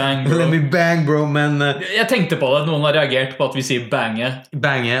Let me bang, bro. Let me bang, bro, men jeg tenkte på det, noen har reagert på at vi sier bange.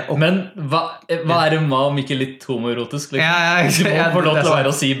 Men hva det med om ikke litt homoerotisk? Liksom? Du må få lov til å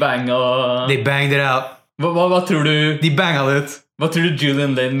være å si bang og... They banged it out. Hva tror du... De banga det ut. Hva tror du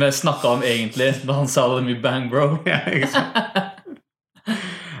Julian Lane snakket om egentlig da han sa let me bang, bro? Ja, ikke sant.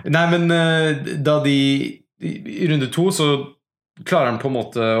 Nei, men da i runde 2 så klarer han på en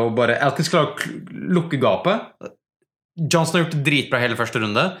måte å bare... Elkins klarer å lukke gapet. Johnson har gjort det dritbra hele første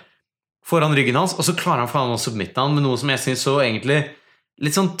runde. foran ryggen hans, og så klarer han faen å submitte han med noe som jeg synes så egentlig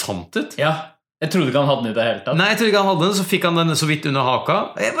litt sånn tamt ut. Ja, jeg trodde ikke han hadde den i det hele tatt. Nei, jeg trodde ikke han hadde den, så fikk han den så vidt under haka.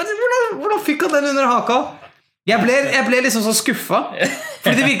 Hvordan fikk han den under haka? Jeg ble liksom så skuffet,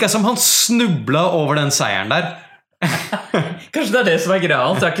 fordi det virket som han snublet over den seieren der. Kanskje det er det som er greia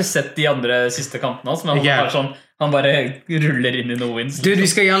hans. Jeg har ikke sett de andre siste kampene hans, men han bare ruller inn i noe wins. Dude, vi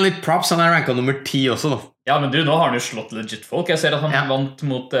skal gi han litt props. Han er ranket nummer 10 også da. Ja, men nå har han jo slått legit folk. Jeg ser at han vant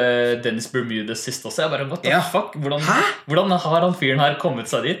mot Dennis Bermudez sist også. Jeg bare, what the fuck? Hvordan har han fyren her kommet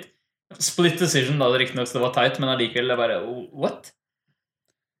seg dit? Split decision, da det riktig nok det var tight, men allikevel jeg bare, what?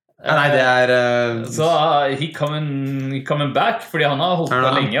 Nei, det er Så he coming back, fordi han har holdt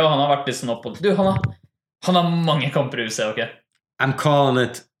på lenge, og han har vært litt sånn oppe. Du, han har mange kamper i UFC, ok? I'm calling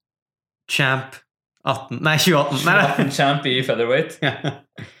it champ 2018 2018 champ i featherweight.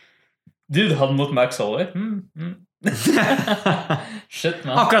 Dude, han mot Max Holloway. Shit,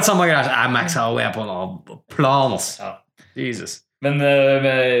 man. Akkurat samme greie. Max Holloway er på en annen plan, altså. Jesus. Men jeg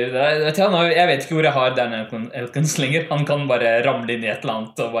vet ikke hvor jeg har Dan Elkins lenger. Han kan bare ramle inn i et eller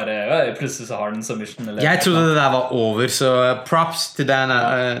annet og bare, plutselig så har han en submission eller jeg trodde det der var over, så props til Dan.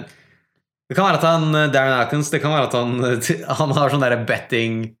 Det kan være at Darren Elkins, det kan være at han har sånn der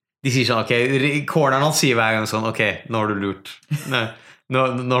betting. De sier sånn, ok, corneren han sier hver gang sånn, ok, nå har du lurt. Nå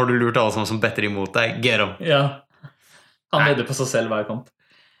har du lurt alle som better imot deg. Get him. Ja, han vedder på seg selv hver kamp.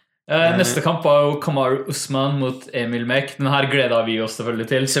 Neste kamp var jo Kamaru Usman mot Emil Mek. Den her gledet vi oss selvfølgelig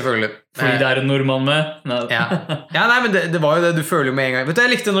til. Selvfølgelig. Fordi det er en nordmann med. Nei, men det var jo det du føler jo med en gang. Vet du,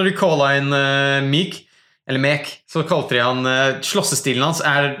 jeg likte når de callet inn Mek, så kalte de han slåssestilen hans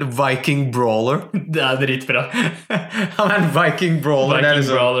er Viking Brawler. Det er dritbra. Han er en Viking Brawler. Viking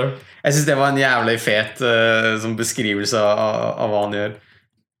Brawler. Jeg synes det var en jævlig fet som beskrivelse av hva han gjør.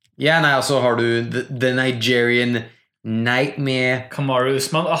 Ja, nei, og så har du The Nigerian Nightmare. Kamaru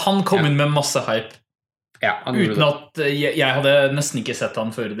Usman. Han kom inn med masse hype. Ja, uten at jeg hadde nesten ikke sett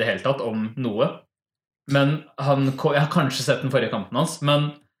han før i det hele tatt om noe. Men jeg har kanskje sett den forrige kampen hans, men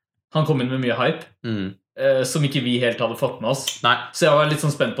han kom inn med mye hype som ikke vi helt hadde fått med oss. Nei. Så jeg var litt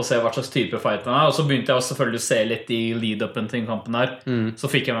sånn spent på å se hva slags type fight han er. Og så begynte jeg selvfølgelig å se litt i lead-upen til kampen her. Så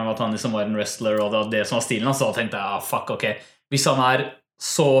fikk jeg med meg at han liksom var en wrestler, og det var det som var stilen hans. Så da tenkte jeg, fuck, ok. Hvis han er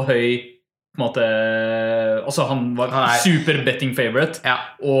så høy på en måte, også han var super betting favorite,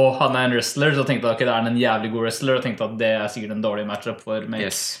 og han er en wrestler, så tenkte jeg, ok, det er en jævlig god wrestler, og tenkte at det er sikkert en dårlig matchup for meg.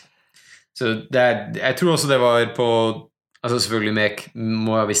 Yes. Så jeg tror også det var på, altså selvfølgelig Mek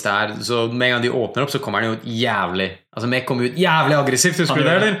må jeg visst det er, så med en gang de åpner opp så kommer han jo ut jævlig, altså Mek kommer ut jævlig aggressivt, husker du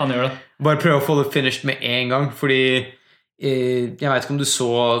det, eller? Han gjør det. Bare prøve å få det finished med en gang, fordi jeg vet ikke om du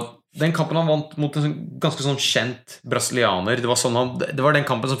så den kampen han vant mot en ganske sånn kjent brasilianer. Det var den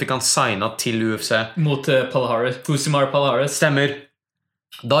kampen som fikk han signet til UFC. Mot Palhares, Fusimar Palhares. Stemmer.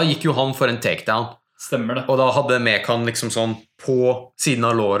 Da gikk jo han for en takedown. Stemmer det. Og da hadde Mekan liksom sånn på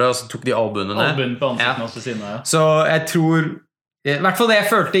siden av låret, og så tok de albuene ned. Albuen på ansikten også siden av, Så jeg tror, i hvert fall det jeg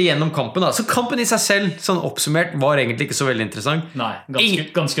følte gjennom kampen da. Så kampen i seg selv, sånn oppsummert, var egentlig ikke så veldig interessant. Nei,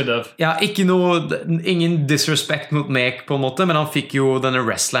 ganske døv. Ja, ingen disrespect mot Mek på en måte, men han fikk jo denne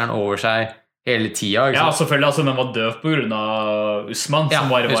wrestleren over seg hele tida. Ja, selvfølgelig, altså den var døv på grunn av Usman, som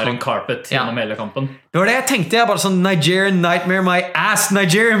var en carpet gjennom hele kampen. Det var det jeg tenkte, jeg bare sånn, Nigerian Nightmare, my ass,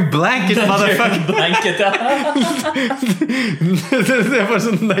 Nigerian Blanket, motherfucker. Blanket, ja. Det var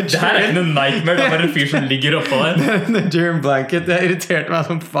sånn Nigerian... Det her er ikke noen nightmare, det er bare en fyr som ligger oppå der. Nigerian Blanket, det irriterte meg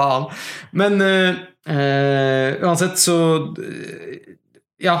som faen. Men uansett så...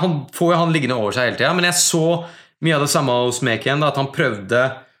 Ja, han får jo han liggende over seg hele tiden, men jeg så mye av det samme hos Mek igjen, da, at han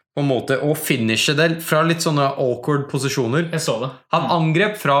prøvde på en måte å finishe det fra litt sånne awkward posisjoner. Jeg så det. Han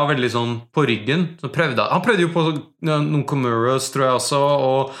angrep fra veldig sånn på ryggen. Han prøvde jo på noen Komuras, tror jeg også,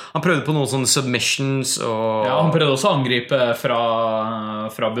 og han prøvde på noen sånne submissions. Og... Ja, han prøvde også å angripe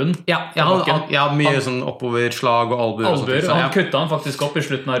fra bunn. Ja, mye sånn oppoverslag og albuer. Og han kuttet han faktisk opp i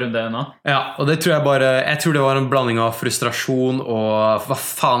slutten av runde 1. Ja, og det tror jeg tror det var en blanding av frustrasjon og hva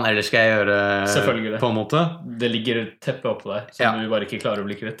faen ellers skal jeg gjøre? Selvfølgelig. På en måte. Det ligger teppet oppå deg, som du bare ikke klarer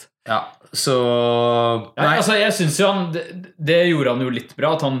å bli kvitt. Ja, så altså jeg synes jo det gjorde han jo litt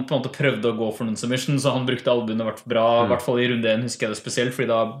bra, at han på en måte prøvde å gå for noen submission, så han brukte albuene vært bra, i hvert fall i runde 1 husker jeg det spesielt, fordi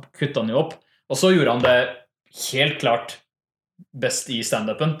da kuttet han jo opp, og så gjorde han det helt klart best i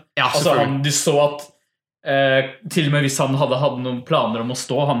stand-upen. Altså du så at til og med hvis han hadde noen planer om å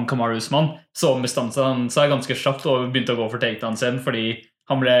stå, han Kamaru Usman, så ombestandet han seg ganske kjapt og begynte å gå for takedowns igjen, fordi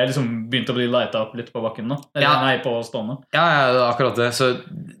han ble liksom begynt å bli lightet opp litt på bakken nå. Nei, på stående. Ja, akkurat det. Så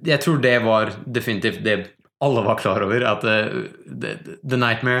jeg tror det var definitivt det alle var klar over at The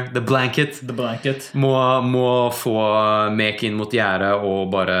Nightmare, The Blanket må få Mek inn mot gjerdet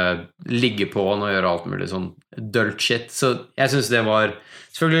og bare ligge på han og gjøre alt mulig sånn dølt shit. Så jeg synes det var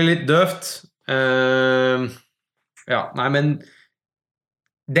selvfølgelig litt døvt. Ja, nei, men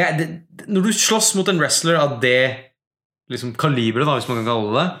når du slåss mot en wrestler av det liksom kalibret da, hvis man kan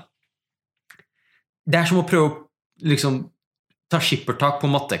kalle det som å prøve å liksom ta skippertak på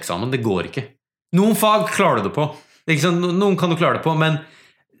matteeksamen. Det går ikke. Noen fag klarer du det på. Ikke sant? Noen kan du klare det på, men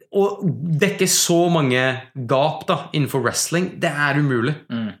å dekke så mange gap da, innenfor wrestling, det umulig.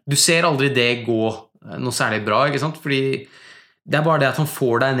 Du ser aldri det gå noe særlig bra, ikke sant? Fordi det bare det at han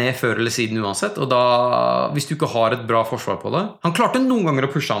får deg ned før eller siden uansett, og da, hvis du ikke har et bra forsvar på det. Han klarte noen ganger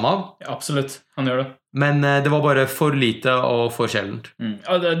å pushe han av. Ja, absolutt, han gjør det. Men det var bare for lite og for sjeldent.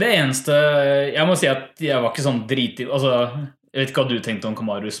 Det eneste, jeg må si at jeg var ikke sånn dritig, altså, jeg vet ikke hva du tenkte om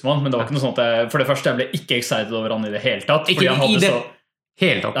Kamaru Usman, men det var ikke noe sånt at for det første, jeg ble ikke excited over han i det hele tatt. Ikke i det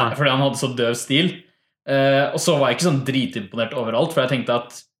hele tatt, nei. Fordi han hadde så døv stil. Og så var jeg ikke sånn dritimponert overalt, for jeg tenkte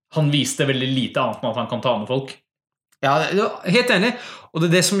at han viste veldig lite annet enn at han kan ta med folk. Ja, helt enig. Og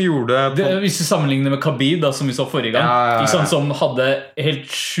det som gjorde hvis du sammenligner med Khabib da, som vi så forrige gang, sånn som hadde helt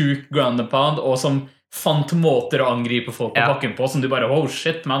sjuk ground and pound, og som fant måter å angripe folk på bakken på, som du bare, oh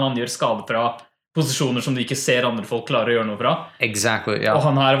shit, man, han gjør skade fra posisjoner som du ikke ser andre folk klare å gjøre noe fra. Exactly, ja. Og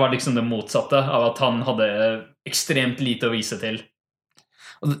han her var liksom det motsatte av at han hadde ekstremt lite å vise til.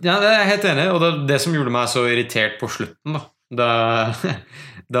 Ja, det er jeg helt enig, og det som gjorde meg så irritert på slutten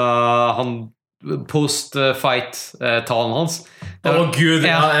da han post-fight-talen hans. Gud,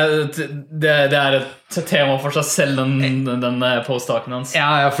 det er et tema for seg selv, den post-taken hans.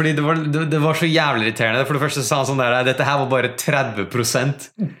 Ja, fordi det var så jævlig irriterende. For det første sa han sånn der, dette her var bare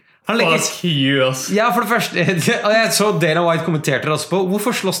 30%. Fuck you, ass. Ja, for det første, og jeg så Dana White kommenterte det også på,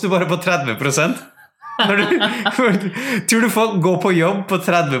 hvorfor slåss du bare på 30%? Tror du folk går på jobb på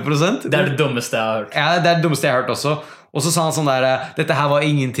 30%? Det det dummeste jeg har hørt. Ja, det det dummeste jeg har hørt også. Og så sa han sånn der, dette her var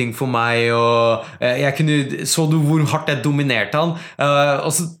ingenting for meg, og så du hvor hardt jeg dominerte han?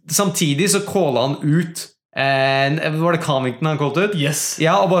 Og så, samtidig så callet han ut, var det Covington han callet ut? Yes.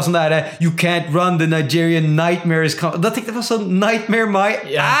 Ja, og bare sånn der, you can't run, the Nigerian nightmare is coming. Da tenkte jeg bare sånn, nightmare my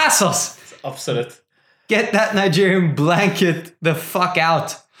ass, ass! Absolutt. Get that Nigerian blanket the fuck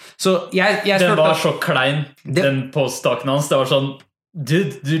out. Så jeg den var så klein, den post-taken hans. Det var sånn,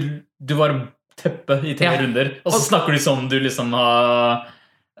 dude, du var teppe i 3 runder, og så snakker du som du liksom har...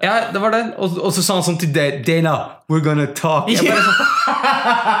 Ja, det var den. Og så sa han sånn til Dana, we're gonna talk. Jeg bare sånn,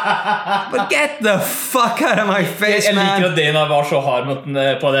 but get the fuck out of my face, man. Jeg liker at Dana var så hard på det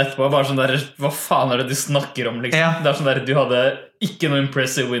etterpå. Bare sånn der, hva faen det du snakker om, liksom? Ja. Det sånn der, du hadde ikke noe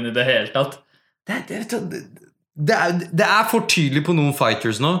impressive win i det hele tatt. Det for tydelig på noen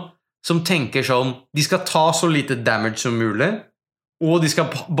fighters nå, som tenker sånn, de skal ta så lite damage som mulig, og de skal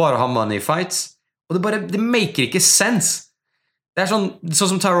bare ha money fights, og det maker ikke sense. Det sånn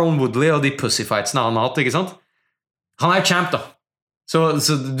som Tyrone Woodley og de pussy fightsene han har hatt, ikke sant? Han champ da, så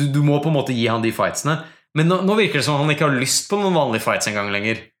du må på en måte gi han de fightsene, men nå virker det som han ikke har lyst på noen vanlige fights en gang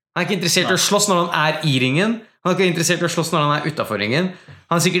lenger. Han ikke interessert i å slåss når han i ringen, han ikke interessert i å slåss når han utenfor ringen,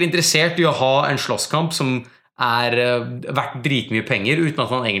 han sikkert interessert i å ha en slåsskamp som verdt dritmye penger, uten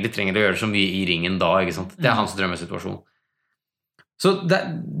at han egentlig trenger å gjøre så mye i ringen da, ikke sant? Det hans drømmesituasjon. Så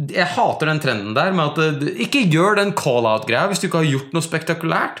jeg hater den trenden der med at ikke gjør den call-out-greia hvis du ikke har gjort noe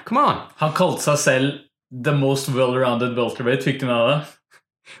spektakulært. Come on. Han kalte seg selv the most well-rounded welterweight. Fikk du med det?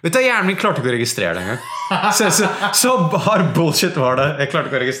 Vet du, hjernen min klarte ikke å registrere det engang. Så hard bullshit var det. Jeg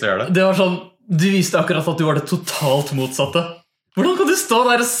klarte ikke å registrere det. Det var sånn, du viste akkurat at du var det totalt motsatte. Hvordan kan du stå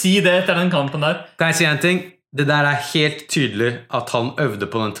der og si det etter den kampen der? Kan jeg si en ting? Det der helt tydelig at han øvde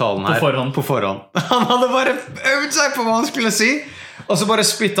på den talen her på forhånd. Han hadde bare øvd seg på hva han skulle si, og så bare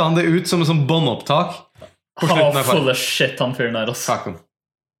spyttet han det ut som en sånn båndopptak. Han var full of shit, han fyren der også. Takk om.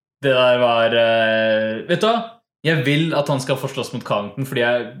 Det der var vet du hva? Jeg vil at han skal forslåss mot Covington, fordi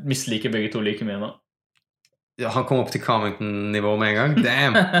jeg misliker begge to like mye nå. Ja, han kom opp til Covington-nivå med en gang.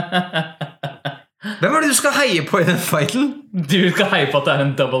 Damn. Hvem det du skal heie på i den fighten? Du skal heie på at det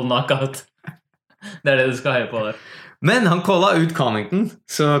en double knockout. Det det du skal heie på der. Men han callet ut Covington,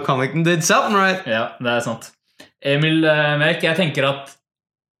 så Covington did something right. Ja, det sant. Emil Mek, jeg tenker at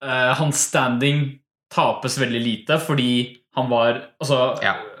hans standing tapes veldig lite, fordi han var, altså,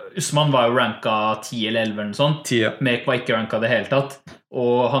 Usman var jo ranket 10 eller 11 eller sånn. 10. Mek var ikke ranket det hele tatt,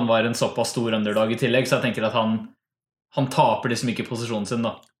 og han var en såpass stor underdog i tillegg, så jeg tenker at han taper liksom ikke posisjonen sin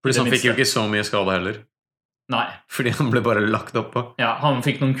da. Fordi han fikk jo ikke så mye skade heller. Nei. Fordi han ble bare lagt opp på. Ja, han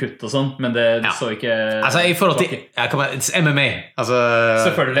fikk noen kutt og sånn, men det så ikke... Altså, i forhold til... MMA. Altså...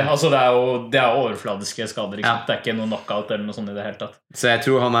 Selvfølgelig. Altså, det er overfladiske skader, ikke sant? Det er ikke noe knockout eller noe sånt i det hele tatt. Så jeg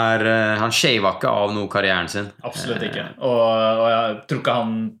tror han shavet ikke av noe karrieren sin. Absolutt ikke. Og jeg tror ikke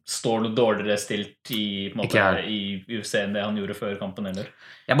han står noe dårligere stilt i UFC enn det han gjorde før kampen heller.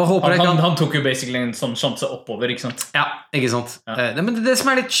 Jeg bare håper han tok jo basically en sånn sjanse oppover, ikke sant? Ja, ikke sant. Ja. Men det som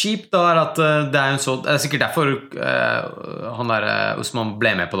litt kjipt da at det er sikkert derfor han der Usman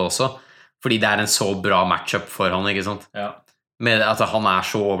ble med på det også. Fordi det en så bra matchup for han, ikke sant? Ja. Med at han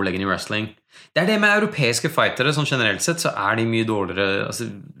så overlegen i wrestling. Det det med europeiske fightere, sånn generelt sett, så de mye dårligere, altså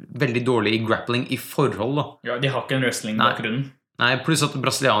veldig dårlige i grappling i forhold da. Ja, de har ikke en wrestling-bakgrunnen. Nei, pluss at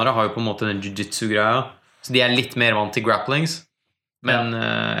brasilianere har jo på en måte den jiu-jitsu-greia. Så de litt mer vant til grapplings. Men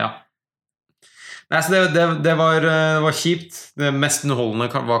ja. Nei, så det var kjipt. Det mest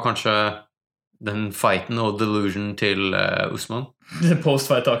underholdende var kanskje den fighten og delusion til Usman.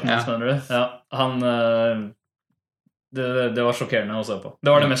 Post-fight-taken hans, mener du? Ja, han det var sjokkerende å se på.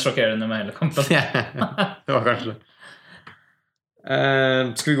 Det var det mest sjokkerende med hele kampen. Det var kanskje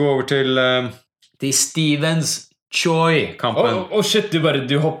skal vi gå over til Stevens Choi-kampen. Shit, du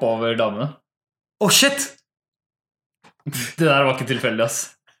hoppet over damene. Shit! Det der var ikke tilfeldig,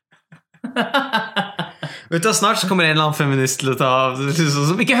 ass. Vet du, snart så kommer en eller annen feminist til å ta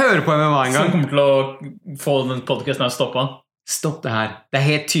som ikke hører på MMA en gang. Som kommer til å få den podcasten her stoppet. Stopp det her. Det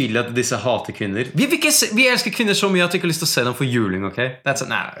helt tydelig at disse hater kvinner. Vi elsker kvinner så mye at vi ikke har lyst til å se dem for juling, ok?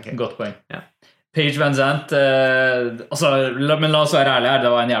 Okay. Godt poeng. Ja. Paige Van Zandt, men la oss være ærlige her,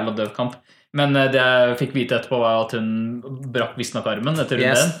 det var en jævla døv kamp. Men det jeg fikk vite etterpå var at hun brakk visstnok armen etter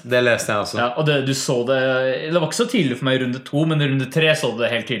runde 1. Yes, det leste jeg også. Ja, og du så det var ikke så tydelig for meg i runde 2, men i runde 3 så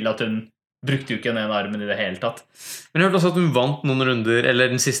det helt tydelig at hun brukte jo ikke den ene armen i det hele tatt. Men jeg hørte også at hun vant noen runder,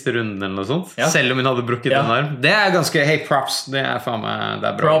 eller den siste runden eller noe sånt, selv om hun hadde brukket en arm. Det ganske, hey props, det faen meg,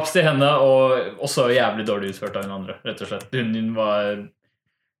 det bra. Props til henne, og også jævlig dårlig utført av hun andre, rett og slett.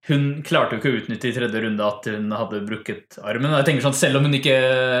 Hun klarte jo ikke å utnytte i tredje runde at hun hadde brukket armen. Jeg tenker sånn, selv om hun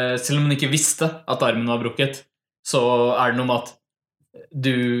ikke visste at armen var brukket, så det noe med at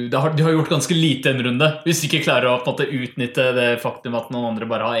du har gjort ganske lite en runde, hvis du ikke klarer å på en måte utnytte det faktum at noen andre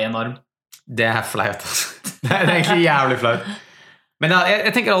bare har en arm. Det flaut, altså. Det egentlig jævlig flaut. Men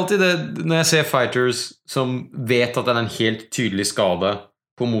jeg tenker alltid det, når jeg ser fighters som vet at det en helt tydelig skade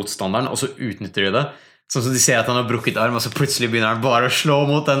på motstanderen, og så utnytter de det, sånn som de ser at han har brukket arm, og så plutselig begynner han bare å slå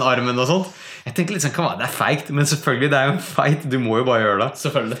mot den armen og sånt. Jeg tenker litt sånn, det feigt, men selvfølgelig, det jo en fight, du må jo bare gjøre det.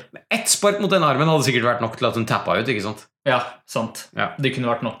 Selvfølgelig. Et spark mot den armen hadde sikkert vært nok til at hun tappet ut, ikke sant? Ja, sant. Ja. Det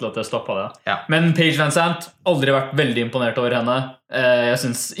kunne vært nok til at jeg stoppet det. Ja. Men Paige Van Zandt, aldri vært veldig imponert over henne. Jeg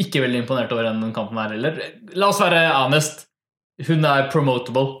synes ikke veldig imponert over henne den kampen her heller. La oss være honest. Hun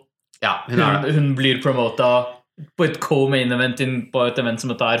promotable. Ja, hun blir promotet på et co-main event på et event som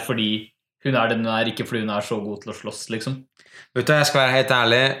dette fordi hun den hun ikke fordi hun så god til å slåss, liksom. Vet du, jeg skal være helt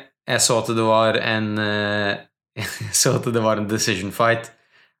ærlig. Jeg så at det var en decision fight.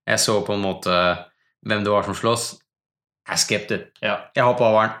 Jeg så på en måte hvem det var som slåss. Jeg skippet. Ja. Jeg hoppet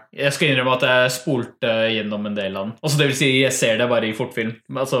over den. Jeg skal innrømme at jeg spolte gjennom en del av den. Også det vil si, jeg ser det bare i fortfilm.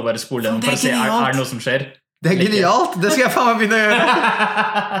 Altså bare spole gjennom for å se, det noe som skjer? Det genialt! Det skal jeg faen meg begynne å gjøre.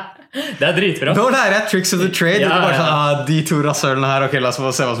 Det dritbra. Nå lærer jeg tricks of the trade. Ja, bare sånn, de to rasshølene her, ok, la oss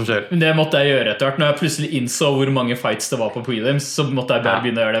se hva som skjer. Men det måtte jeg gjøre etter hvert. Når jeg plutselig innså hvor mange fights det var på prelims, så måtte jeg bare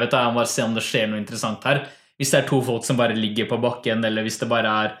begynne å gjøre det. Vet du, jeg må bare se om det skjer noe interessant her. Hvis det to folk som bare ligger på bakken, eller hvis det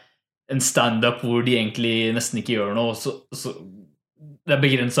bare en stand-up hvor de egentlig nesten ikke gjør noe, så det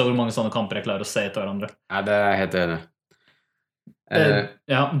begrenset hvor mange sånne kamper jeg klarer å se etter hverandre. Ja, det helt enig.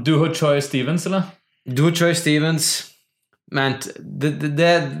 Ja, du har Choi Stevens, eller? Du har Choi Stevens. Men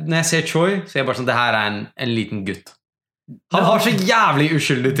når jeg ser Choi, så jeg bare sånn, det her en liten gutt. Han har så jævlig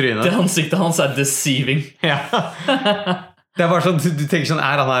uskyldig tryne. Det ansiktet hans deceiving. Ja. Det bare sånn, du tenker sånn,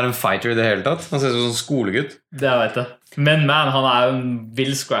 han en fighter i det hele tatt? Han ser ut som en skolegutt. Det vet jeg. Men han jo en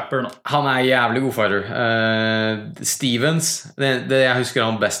vill scrapper nå. Han jævlig god fighter. Stevens, det jeg husker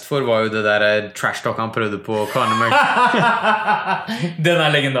han best for, var jo det der trash-talk han prøvde på Conor McGregor. Den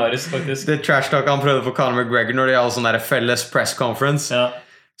legendarisk, faktisk. Det trash-talk han prøvde på Conor McGregor når det gjaldt sånn der felles press conference. Ja.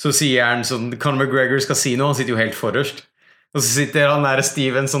 Så sier han sånn, Conor McGregor skal si noe, han sitter jo helt forrest. Og så sitter han der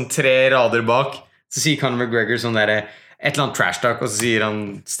Stevens sånn 3 rader bak. Så sier Conor McGregor sånn der et eller annet trash-talk, og så sier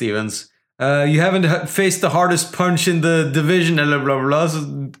han Stevens You haven't faced the hardest punch in the division, eller bla bla bla. Så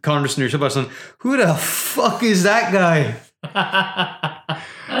Conor snur seg bare sånn Who the fuck is that guy?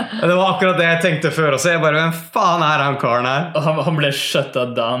 Det var akkurat det jeg tenkte før også. Jeg bare, hvem faen han karen her? Han ble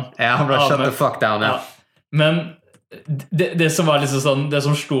shuttet down. Ja, han ble shut the fuck down, ja. Men det som var liksom sånn, det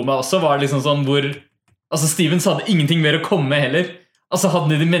som slo meg også, var liksom sånn hvor Altså, Stevens hadde ingenting mer å komme med heller. Altså, hadde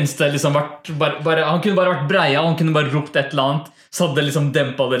han i det minste liksom vært han kunne bare vært breia, han kunne bare ropt et eller annet, så hadde det liksom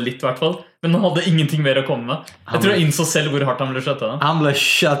dempet det litt, i hvert fall. Men han hadde ingenting mer å komme med. Jeg tror jeg innså selv hvor hardt han ble skjøttet. Han ble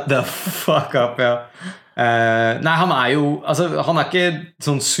shut the fuck up, ja. Nei, han jo altså, han ikke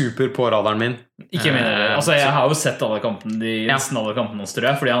sånn super på radaren min. Ikke mener det. Altså, jeg har jo sett alle kampene nesten alle kampene hans, tror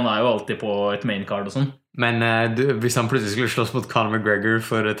jeg, fordi han jo alltid på et main card og sånn. Men hvis han plutselig skulle slåss mot Conor McGregor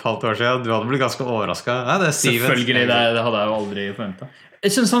for et halvt år siden, du hadde blitt ganske overrasket. Ja, det Stevens. Selvfølgelig, det hadde jeg jo aldri forventet.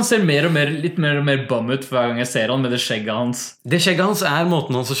 Jeg synes han ser litt mer og mer bum ut hver gang jeg ser han med det skjegget hans. Det skjegget hans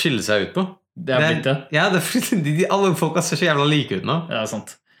måten hans å skille seg ut på. Det blitt det. Ja, alle folka ser så jævla like ut nå. Ja,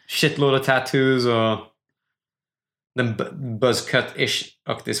 sant. Shitload of tattoos og den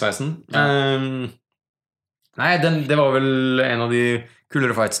buzzcut-ish-aktige sveisen. Ja. Nei, det var vel en av de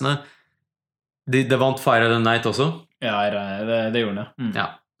kulere fightsene. Det vant Fight of the Night også. Ja, det gjorde det. Ja.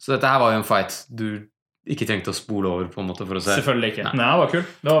 Så dette her var jo en fight du ikke trengte å spole over på en måte for å se. Selvfølgelig ikke. Nei, det var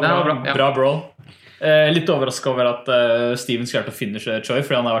kult. Det var bra brawl. Litt overrasket over at Stevens klarte å finishe Choi,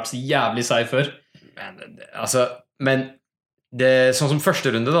 fordi han har vært så jævlig seig før. Men sånn som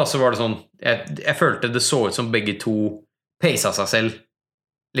første runde da, så var det sånn jeg følte det så ut som begge to peisa seg selv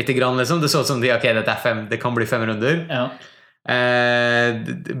litt grann, liksom. Det så ut som det kan bli 5 runder. Ja.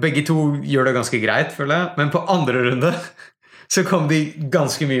 Begge to gjør det ganske greit, føler jeg. Men på andre runde så kom de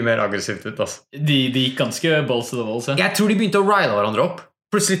ganske mye mer aggressivt ut, altså. De gikk ganske balls to the walls, ja. Jeg tror de begynte å rile hverandre opp.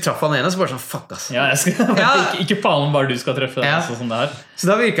 Plutselig traff han ene, så bare sånn, fuck, ass. Ja, ikke faen om bare du skal treffe ja. Altså, sånn det her. Så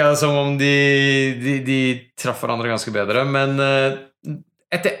da virket det som om de traff hverandre ganske bedre. Men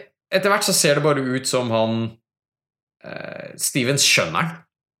etter hvert så ser det bare ut som han Stevens skjønner.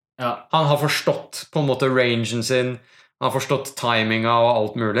 Ja. Han har forstått på en måte rangen sin. Han har forstått timinga og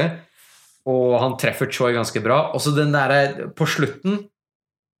alt mulig. Og han treffer Choi ganske bra. Og så den der på slutten,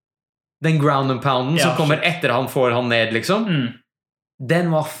 den ground and pounden som kommer etter han får han ned, liksom.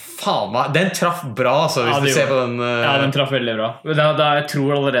 Den var faen meg, den traff bra, altså, hvis du ser på den Ja, den traff veldig bra. Jeg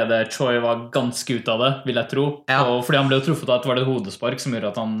tror allerede Choi var ganske ute av det, vil jeg tro. Ja. Og fordi han ble jo truffet av at det var det hodespark som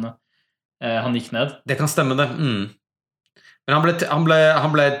gjorde at han gikk ned. Det kan stemme det. Men han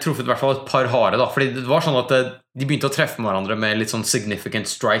ble truffet i hvert fall et par harde da, fordi det var sånn at de begynte å treffe med hverandre med litt sånn significant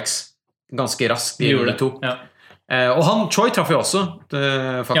strikes ganske raskt. De gjorde det, ja. Og Choi traff jo også,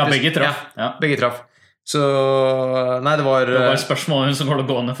 faktisk. Ja, begge traff. Ja, begge traff. Så, nei, det var spørsmålet hun som går til å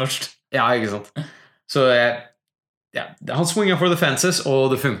gå ned først. Ja, ikke sant. Så, han swinget for the fences,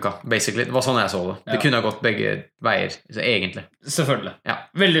 og det funket, basically. Det var sånn jeg så det. Det kunne ha gått begge veier, egentlig. Selvfølgelig. Ja.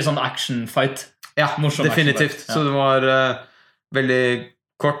 Veldig sånn action-fight. Ja, morsom definitivt. Ja. Så det var veldig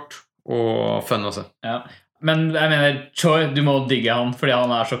kort og fun å se. Ja. Men jeg mener, Choi, du må digge han, fordi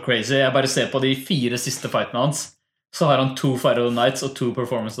han så crazy. Jeg bare ser på de 4 siste fightene hans, så har han 2 Fight of the Nights og 2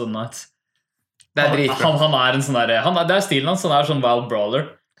 Performance of the Nights. Det dritbra. Han en sånn der, det stilen hans, han sånn wild brawler.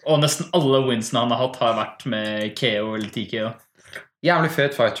 Og nesten alle winsene han har hatt har vært med KO eller TKO. Jævlig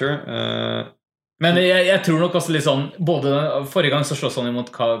fet fighter. Men jeg tror nok også litt sånn, både forrige gang så slåss han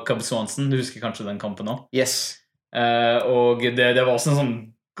imot Cub Swanson, du husker kanskje den kampen nå? Yes. Og det var også en sånn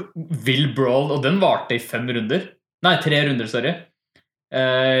vill brawl, og den varte i 5 runder. Nei, 3 runder, sorry.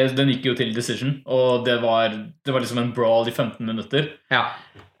 Den gikk jo til decision, og det var liksom en brawl i 15 minutter. Ja.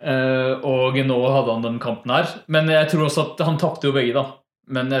 Og nå hadde han den kampen her. Men jeg tror også at han tappte jo begge da.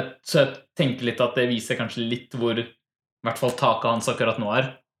 Så jeg tenker litt at det viser kanskje litt hvor i hvert fall taket hans akkurat nå er.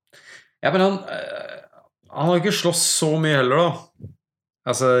 Ja, men han har ikke slåss så mye heller da.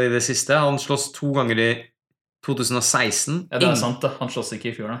 Altså i det siste. Han slåss 2 ganger i 2016. Ja, det sant da. Han slåss ikke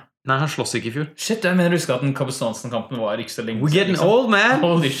i fjor da. Nei, han slåss ikke i fjor. Shit, jeg mener husker at den Kabestansen-kampen var ikke så lenge. We're getting old, man!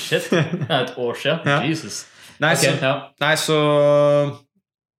 Holy shit. Det et år siden. Ja. Jesus. Nei, okay, så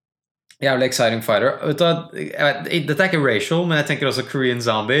jævlig exciting fighter. Vet du, dette ikke racial, men jeg tenker også Korean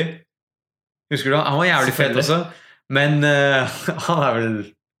Zombie. Husker du? Han var jævlig fett også. Men han vel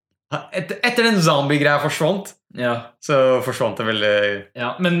etter den zombie-greia forsvant, så forsvant det veldig. Ja,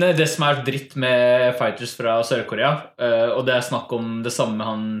 men det som dritt med fighters fra Sør-Korea, og det snakk om det samme med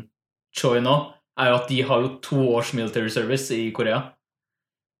han Choi nå, jo at de har jo 2 års military service i Korea.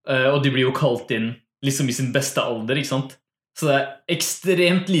 Og de blir jo kalt inn liksom i sin beste alder, ikke sant? Så det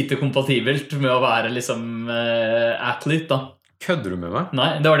ekstremt lite kompatibelt med å være liksom athlete da. Kødder du med meg?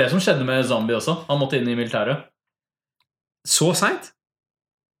 Nei, det var det som skjedde med Zombie også. Han måtte inn i militæret. Så sent?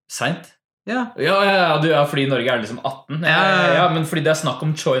 Sent? Ja. Ja, fordi Norge liksom 18. Ja, men fordi det snakk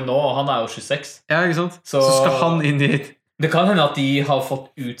om Choi nå, og han jo 26. Ja, ikke sant? Så skal han inn dit. Det kan hende at de har fått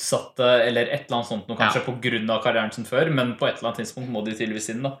utsatte eller et eller annet sånt noe, kanskje på grunn av karrieren sin før, men på et eller annet tidspunkt må de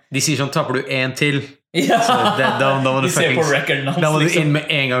tydeligvis inn da. De sier sånn, tapper du en til, ja. Så da må du de ser på recorden hans, da må du inn med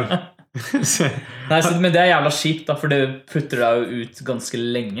en gang. Nei, men det jævla kjipt da, for det putter deg jo ut ganske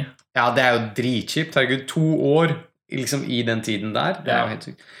lenge. Ja, det jo dritkjipt. Herregud, 2 år liksom, i den tiden der. Det jo helt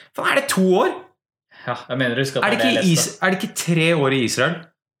sykt. Faen, det 2 år? Ja, jeg mener husk at det er det ikke 3 år i Israel?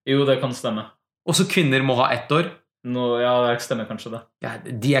 Jo, det kan stemme. Og så kvinner må ha 1 år? Ja, det stemmer kanskje det. Ja,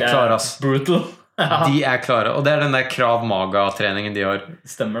 de klare, ass. Brutal. De klare, og det den der Krav Maga-treningen de har.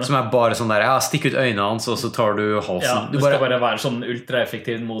 Stemmer det. Som bare sånn der, stikk ut øynene hans, og så tar du halsen. Ja, det skal bare være sånn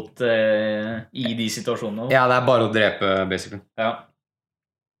ultraeffektivt mot i de situasjonene. Ja, det bare å drepe, basically. Ja.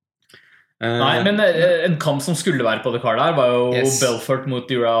 Nei, men en kamp som skulle være på det kartet her var jo Belfort mot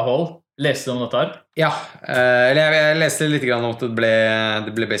Uriah Hall. Leste du om dette her? Ja, eller jeg leste litt grann om at det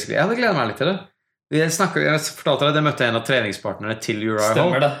ble basically. Jeg hadde gledet meg litt til det. Jeg fortalte deg at jeg møtte en av treningspartnerne til Uriah Hall.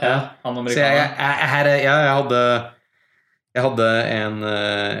 Stemmer det, ja. Han Så jeg hadde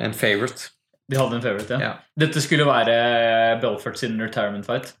en favorite. De hadde en favorite, ja. Dette skulle være Belfort sin retirement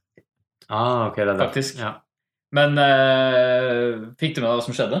fight. Ok, det faktisk. Ja. Men fikk du med deg hva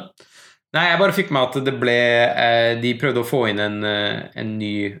som skjedde? Nei, jeg bare fikk med at det ble de prøvde å få inn en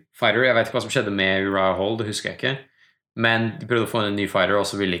ny fighter. Jeg vet ikke hva som skjedde med Uriah Hall, det husker jeg ikke. Men de prøvde å få inn en ny fighter, og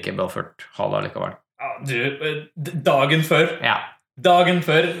så ville ikke Belfort ha det likevel. Dagen før. Ja. Dagen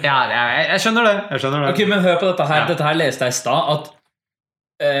før. Ja, jeg skjønner det. Ok, men hør på dette her. Dette her leste jeg i sted at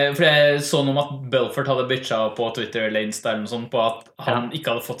for jeg så noe om at Belfort hadde bitcha på Twitter eller Insta eller noe sånt, på at han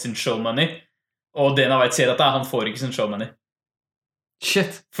ikke hadde fått sin showmoney. Og Dana White sier at han får ikke sin showmoney.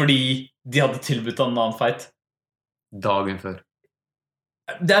 Shit. Fordi de hadde tilbudt han en annen fight. Dagen før.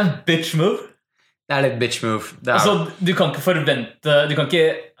 Det en bitch move. Det litt bitch move. Altså, du kan ikke forvente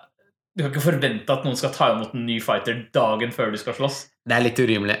at noen skal ta imot en ny fighter dagen før du skal slåss. Det litt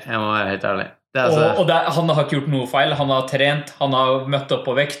urimelig, jeg må være helt ærlig. Han har ikke gjort noe feil. Han har trent, han har møtt opp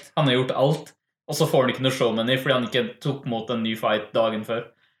på vekt, han har gjort alt. Og så får han ikke noe showmoney fordi han ikke tok mot en ny fight dagen før.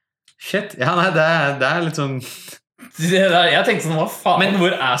 Shit, ja nei, det litt sånn jeg tenkte sånn, hva faen,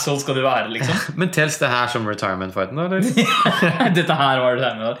 hvor asshole skal du være, liksom? Men tels det her som retirement-fighten, da? Dette her var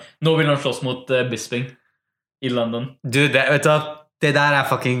retirement. Nå vil han slåss mot Bisping i London. Du, vet du det der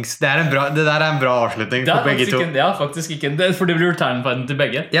fuckings det der en bra avslutning for begge to. Ja, faktisk ikke. For det blir retirement-fighten til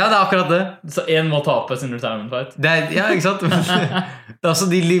begge. Ja, det akkurat det. Så en må tape sin retirement-fight. Ja, ikke sant? Altså,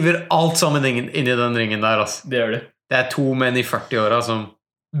 de lever alt sammen inn i den ringen der, altså. Det gjør de. Det 2 menn i 40-åra som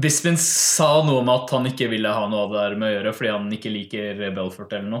Bisping sa noe om at han ikke ville ha noe av det der med å gjøre fordi han ikke liker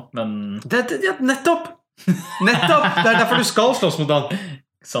Belfort eller noe, men nettopp! Nettopp! Det derfor du skal slåss mot han.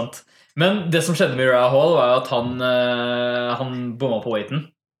 Sant. Men det som skjedde med Uriah Hall var at han bomma på weighten.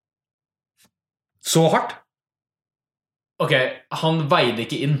 Så hardt? Ok, han veide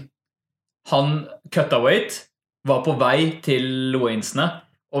ikke inn. Han cutta weight, var på vei til Waynesene,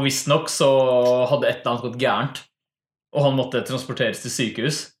 og visstnok så hadde et eller annet gått gærent. Og han måtte transporteres til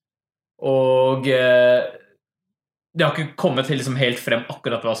sykehus. Og det har ikke kommet til liksom helt frem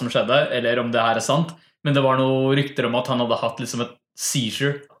akkurat hva som skjedde, eller om det her sant, men det var noen rykter om at han hadde hatt liksom et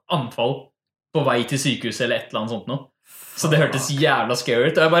seizure, anfall, på vei til sykehuset eller et eller annet sånt noe. Så det hørtes jævla scary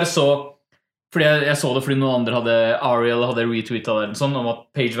ut. Og jeg bare så, fordi jeg så det fordi noen andre Ariel hadde retweetet det eller sånn, om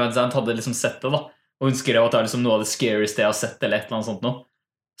at Paige Van Zandt hadde liksom sett det da. Og hun skrev at det liksom noe av det scariest jeg har sett, eller et eller annet sånt noe.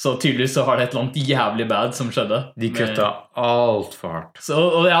 Så tydeligvis så har det et eller annet jævlig bad som skjedde. De kutta alt for hardt.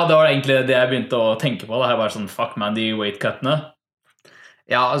 Og ja, det var egentlig det jeg begynte å tenke på. Det her var sånn, fuck man, de weight-cuttene.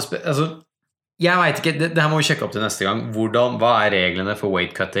 Ja, altså, jeg vet ikke, det her må vi sjekke opp til neste gang. Hva reglene for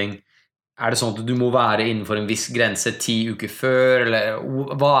weight-cutting? Det sånn at du må være innenfor en viss grense 10 uker før, eller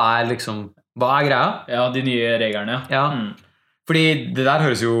hva greia? Ja, de nye reglene, ja. Fordi det der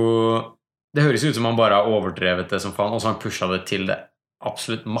høres jo ut som han bare har overdrevet det som faen, og så har han pushet det til det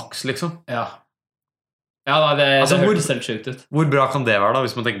absolutt maks, liksom. Ja, det hørtes helt sjukt ut. Hvor bra kan det være da,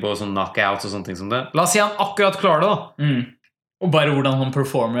 hvis man tenker på sånn knockouts og sånne ting som det? La oss si han akkurat klarer det da. Og bare hvordan han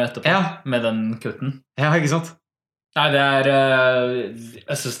performer etterpå med den kutten. Ja, ikke sant? Nei,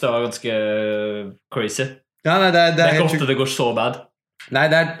 jeg synes det var ganske crazy. Ja, nei, det er ikke ofte det går så bad. Nei,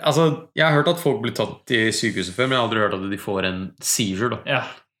 altså, jeg har hørt at folk blir tatt i sykehuset før, men jeg har aldri hørt at de får en seizure da. Ja.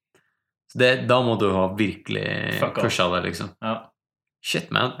 Så da må du ha virkelig pushet det, liksom. Ja.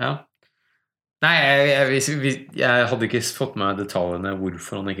 Shit, man, ja. Nei, jeg hadde ikke fått med detaljene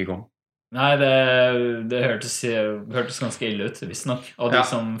hvorfor han ikke kom. Nei, det hørtes ganske ille ut, visst nok,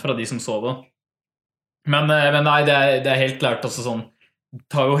 fra de som så det. Men nei, det er helt klart også sånn,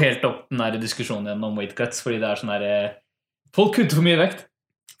 tar jo helt opp den der diskusjonen igjen om weight cuts, fordi det sånn der, folk kutter for mye vekt.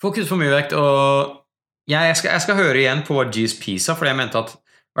 Og jeg skal høre igjen på hva GSP sa, fordi jeg mente at,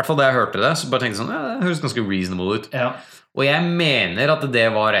 i hvert fall da jeg hørte det, så bare tenkte jeg sånn, det høres ganske reasonable ut. Ja. Og jeg mener at det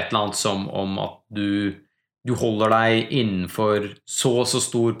var et eller annet som om at du du holder deg innenfor så og så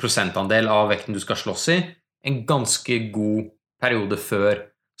stor prosentandel av vekten du skal slåss i, en ganske god periode før.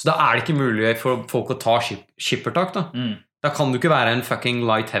 Så da er det ikke mulig for folk å ta skippertak da. Da kan du ikke være en fucking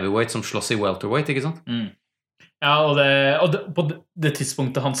light heavyweight som slåss i welterweight, ikke sant? Ja, og på det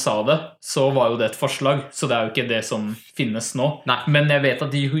tidspunktet han sa det, så var jo det et forslag, så det er jo ikke det som finnes nå. Nei. Men jeg vet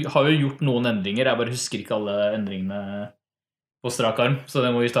at de har jo gjort noen endringer, jeg bare husker ikke alle endringene på strak arm, så det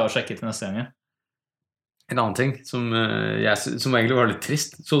må vi ta og sjekke til neste gang. En annen ting som egentlig var litt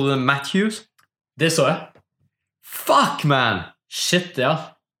trist. Så du Matt Hughes? Det så jeg. Fuck, man! Shit,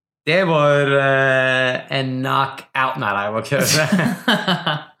 ja. Det var en knockout. Nei, det var ikke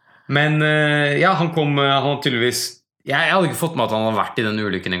det. Men ja, han har tydeligvis jeg hadde ikke fått med at han hadde vært i den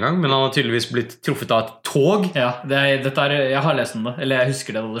ulykken en gang, men han har tydeligvis blitt truffet av et tog. Ja, jeg har lest om det, eller jeg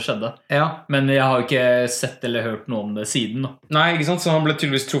husker det da det skjedde. Ja. Men jeg har jo ikke sett eller hørt noe om det siden da. Nei, ikke sant? Så han ble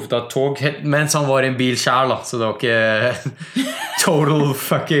tydeligvis truffet av et tog mens han var i en bil selv da, så det var ikke total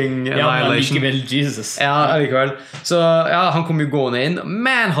fucking annihilation. Ja, men likevel Jesus. Ja, likevel. Så ja, han kom jo gående inn,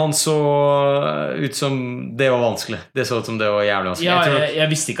 men han så ut som det var vanskelig. Det så ut som det var jævlig vanskelig. Ja,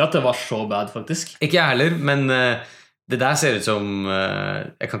 jeg visste ikke at det var så bad faktisk. Ikke jeg heller, men det der ser ut som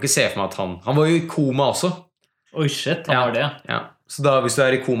jeg kan ikke se for meg at han var jo i koma også. Oi, shit, han var det. Ja. Så da, hvis du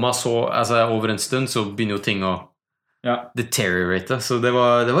er i koma over en stund, så begynner jo ting å deteriorate. Så det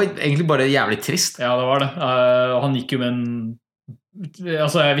var egentlig bare jævlig trist. Ja, det var det. Han gikk jo med en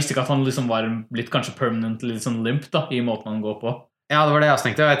jeg visste ikke at han liksom var blitt kanskje permanently litt sånn limp da, i måten han går på. Ja, det var det jeg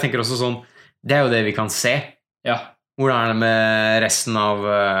tenkte. Og jeg tenker også sånn, det er jo det vi kan se. Ja. Hvordan er det med resten av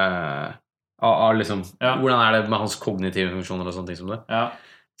liksom, hvordan er det med hans kognitive funksjoner og sånne ting som det? Ja.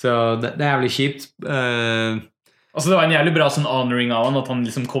 Så det er jævlig kjipt. Det var en jævlig bra sånn honoring av han, at han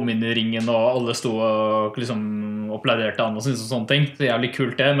liksom kom inn i ringen og alle stod og liksom applauderte han og sånne ting. Så jævlig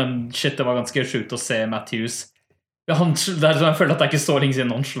kult det, men shit, det var ganske sjukt å se Matt Hughes. Det er sånn, jeg føler at det er ikke så lenge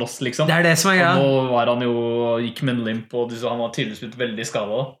siden han slåss liksom. Det er det som er greia. Og nå var han jo, gikk med en limp og han var tydeligvis blitt veldig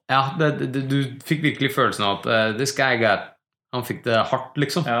skadet. Ja, du fikk virkelig følelsen av at this guy han fikk det hardt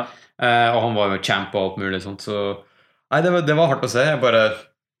liksom. Ja. Og han var jo champ og alt mulig sånt, så nei, det var hardt å se. Jeg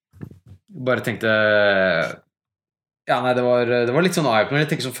bare tenkte det var litt sånn eye-opener. Jeg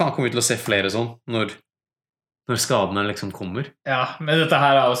tenker sånn, faen, kommer vi til å se flere sånn når skadene liksom kommer? Ja, men dette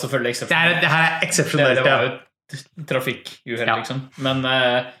her er jo selvfølgelig eksepsjonelt. Det her er eksepsjonelt, det var jo trafikkuhell liksom. Men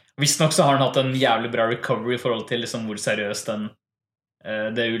visstnok så har han hatt en jævlig bra recovery i forhold til liksom hvor seriøs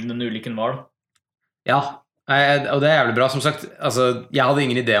den ulykken var da. Ja, og det er jævlig bra. Som sagt, jeg hadde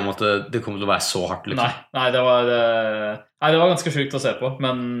ingen idé om at det kom til å være så hardt liksom. Nei, det var ganske sjukt å se på.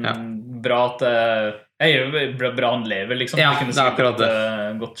 Men bra at bra han lever liksom. Ja, det er akkurat det.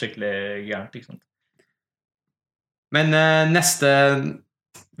 Gått skikkelig gærent liksom. Men neste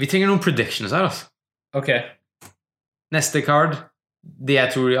vi trenger noen predictions her altså. Ok. Neste card, det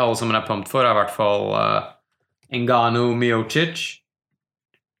jeg tror alle sammen er pumped for, er i hvert fall Ngannou Miocic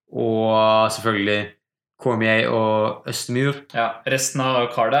og selvfølgelig Cormier og Østemyr. Ja, resten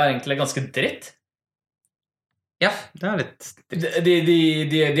av cardet er egentlig ganske dritt. Ja, det er litt dritt.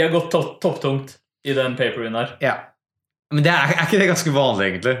 De har gått topptungt i den pay-per-viewen her. Ja, men er ikke det ganske vanlig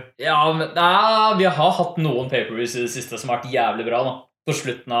egentlig? Ja, men vi har hatt noen pay-per-views i det siste som har vært jævlig bra da. På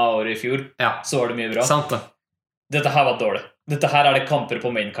slutten av året i fjor, så var det mye bra. Sant da. Dette her var dårlig. Dette her er det kamper på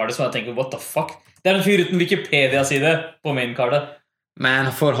maincardet som jeg tenker, what the fuck? Det er en fyr uten Wikipedia-side på maincardet. Men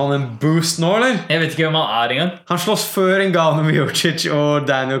får han en boost nå, eller? Jeg vet ikke hvem han er engang. Han slåss før Ngannou Miocic og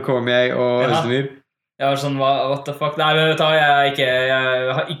Daniel Cormier og Østemyr. Jeg var sånn, what the fuck? Nei, men vet du,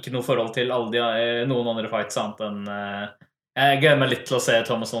 jeg har ikke noe forhold til noen andre fights annet enn jeg gleder meg litt til å se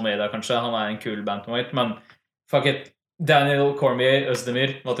Thomas Almeida kanskje. Han er en kul bantamweight, men fuck it. Daniel Cormier,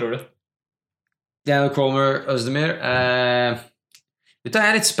 Østemyr, hva tror du? Daniel Cormier, Østemyr vet du, jeg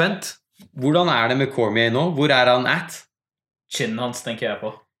er litt spent. Hvordan er det med Cormier nå? Hvor er han at? Chinnen hans tenker jeg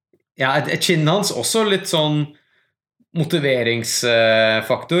på. Ja, chinnen hans også litt sånn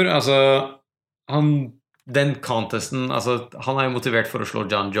motiveringsfaktor. Den contesten, han er jo motivert for å slå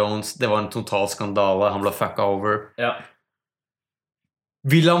John Jones. Det var en total skandale. Han ble fucka over. Ja.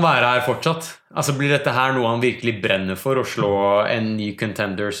 Vil han være her fortsatt? Blir dette her noe han virkelig brenner for, å slå en ny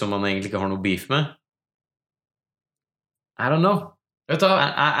contender som han egentlig ikke har noe beef med? I don't know. Vet du,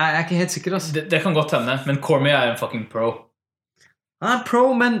 jeg er ikke helt sikker. Det kan godt hende, men Cormier er en fucking pro. Han er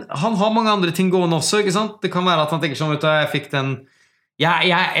pro, men han har mange andre ting gående også, ikke sant? Det kan være at han tenker sånn, vet du, jeg fikk den...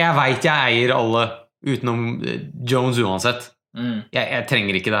 Jeg vet jeg eier alle utenom Jones uansett. Jeg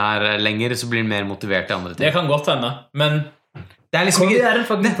trenger ikke det her lenger, så blir han mer motivert til andre ting. Det kan godt hende, men... Det er liksom Cormier er en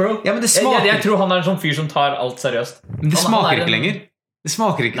fucking pro. Ja, men det smaker... Jeg tror han er en sånn fyr som tar alt seriøst. Men det smaker ikke lenger. Det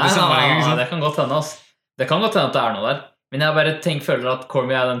smaker ikke det samme lenger. Nei, det kan godt hende, Det kan godt hende at det noe der. Men jeg bare føler at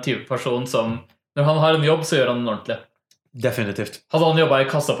Cormier den type person som når han har en jobb, så gjør han den ordentlig. Definitivt. Hadde han jobbet i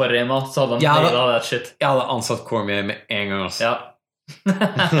kassa på Rema, så hadde han naila that shit. Jeg hadde ansatt Cormier med en gang. Altså. Ja.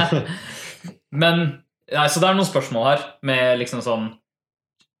 Men så det noen spørsmål her med liksom sånn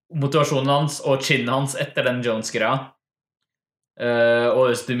motivasjonen hans og chinnen hans etter den Jones-greia.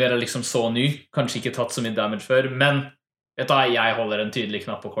 Og Øzdemir liksom så ny, kanskje ikke tatt så mye damage før, men vet du, jeg holder en tydelig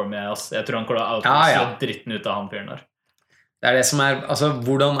knapp på Cormier. Jeg tror han kommer til å slå dritten ut av han fyren der. Det det som altså,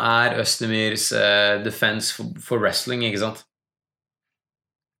 hvordan Øzdemirs defense for wrestling, ikke sant?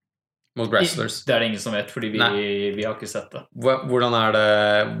 Mot wrestlers. Det det ingen som vet, fordi vi har ikke sett det. Hvordan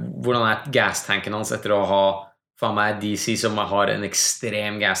gastanken hans etter å ha faen meg DC som har en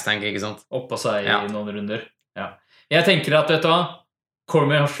ekstrem gastank, ikke sant? Oppå seg i noen runder. Ja. Jeg tenker at, vet du hva,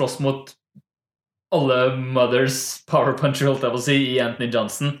 Cormier har slåss mot alle mothers power puncher, holdt jeg på å si, i Anthony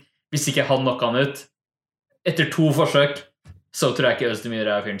Johnson. Hvis ikke han knocka han ut, etter 2 forsøk, så tror jeg ikke Øzdemir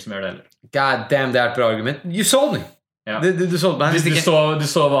fyren som gjør det heller. God damn, det et bra argument. You sold me! Ja. Du sold meg. Du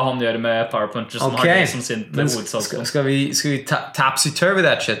så hva han gjør med power puncher som har det som sin hovedsalg. Skal vi topsy-turvy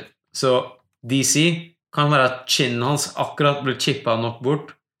that shit? Så DC kan være at chinnen hans akkurat blir chippet nok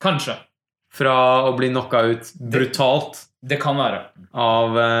bort. Kanskje. Fra å bli knocka ut brutalt. Det kan være.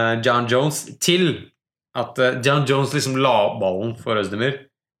 Av John Jones til at John Jones liksom la ballen for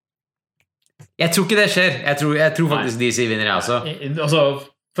Øzdemir. Jeg tror ikke det skjer. Jeg tror faktisk DC vinner, jeg også. Altså,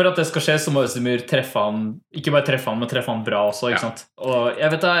 for at det skal skje, så må Øzdemir treffe han. Ikke bare treffe han, men treffe han bra også, ikke sant? Og jeg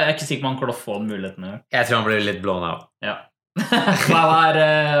vet da, jeg ikke sikker om han kommer til å få den muligheten. Jeg tror han blir litt blown out. Ja. Hva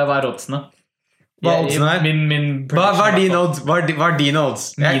oddsene? Hva oddsene Hva din odds? Hva din odds?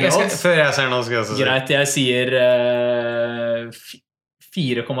 Før jeg ser noe, skal jeg også si. Greit, jeg sier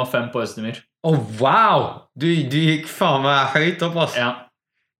 4,5 på Øzdemir. Wow! Du gikk faen meg høyt opp, altså. Ja.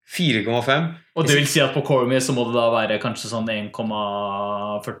 4,5. Og det vil si at på Cormier så må det da være kanskje sånn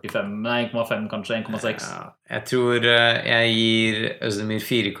 1,45, nei 1,5 kanskje, 1,6. Ja, jeg tror jeg gir Øzdemir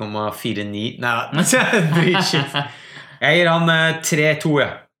 4,49. Nei, dritshit. Jeg gir han 3,2, ja.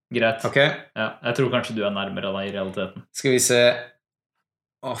 Greit. Ok? Ja, jeg tror kanskje du nærmere deg i realiteten. Skal vi se.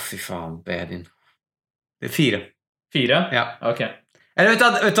 Fy faen, bedin. Det 4. 4? Ja. Ok. Eller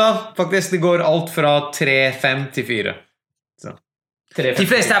vet du, faktisk det går alt fra 3,5 til 4. Så. De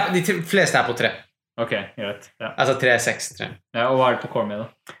fleste på 3. Ok, greit. Ja. Altså 3,6, 3. Ja, og hva det på Cormier da?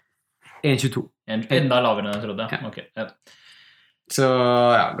 1,22. Enda lavere enn jeg trodde. Ja. Ok, ja. Så,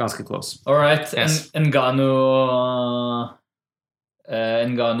 ja, ganske close. Alright, yes. Ngannou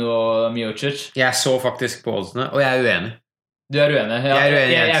og Miocic. Jeg så faktisk på oddsene, og jeg uenig. Du uenig? Ja, jeg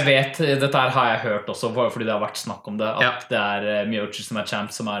uenig. Jeg vet, dette her har jeg hørt også, fordi det har vært snakk om det, at det Miocic som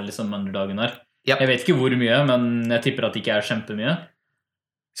champ, som liksom underdagen her. Yep. Jeg vet ikke hvor mye, men jeg tipper at det ikke kjempemye.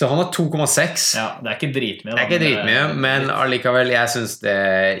 Så han har 2,6. Ja, det ikke dritmye. Det ikke dritmye, men allikevel, jeg synes det...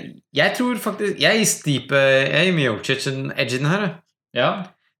 Jeg tror faktisk... Jeg gir Miocic en edge i den her. Ja.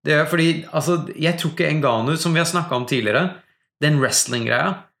 Det fordi, altså, jeg tror ikke Ngannou, som vi har snakket om tidligere, den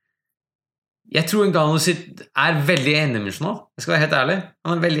wrestling-greia, jeg tror Ngannou sitt veldig endimensjonal. Jeg skal være helt ærlig.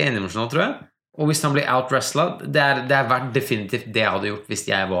 Han veldig endimensjonal, tror jeg. Og hvis han blir out-wrestlet, det vært definitivt det jeg hadde gjort hvis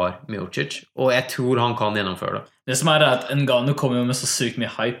jeg var Miocic. Og jeg tror han kan gjennomføre det. Det som at Ngannou kommer jo med så sykt mye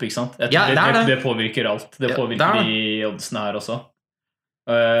hype, ikke sant? Jeg tror det påvirker alt. Det påvirker de oddsene her også.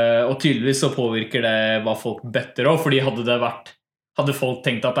 Og tydeligvis så påvirker det hva folk better også, fordi hadde folk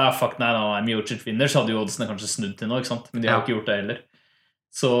tenkt at fuck nei, Miocic vinner, så hadde jo oddsene kanskje snudd til noe, ikke sant? Men de har ikke gjort det heller.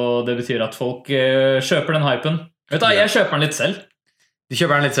 Så det betyr at folk kjøper den hypen. Vet du, jeg kjøper den litt selv. Du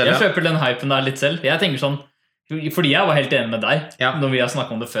kjøper den litt selv, Jeg kjøper den hypen der litt selv. Jeg tenker sånn, fordi jeg var helt enig med deg når vi har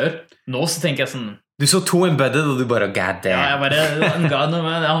snakket om det før. Nå så tenker jeg sånn... Du så 2 embedded, og du bare, god damn. Ja, jeg bare,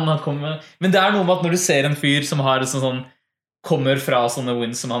 han kommer... Men det noe med at når du ser en fyr som har sånn, kommer fra sånne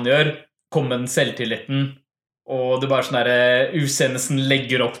wins som han gjør, kommer med den selvtilliten, og du bare sånn der utseendelsen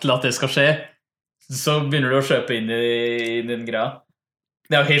legger opp til at det skal skje, så begynner du å kjøpe inn i den greia.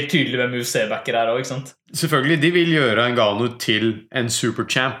 Det jo helt tydelig hvem UFC-backer også, ikke sant? Selvfølgelig, de vil gjøre Ngannou til en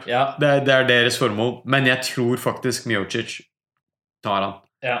superchamp. Ja. Det deres formål. Men jeg tror faktisk Miocic tar han.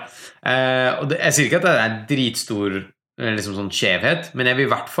 Ja. Og jeg sier ikke at det en dritstor liksom sånn skjevhet, men jeg vil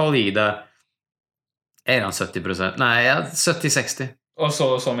i hvert fall gi det 70%. Nei, 70-60. Og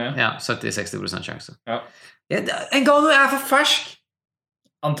så mye? Ja, 70-60% sjanse. Ja. Ngannou for fersk!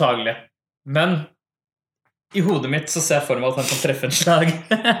 Antagelig. Men... I hodet mitt så ser jeg for meg at han kan treffe en slag.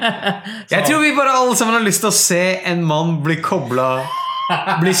 Jeg tror vi bare alle sammen har lyst til å se en mann bli koblet,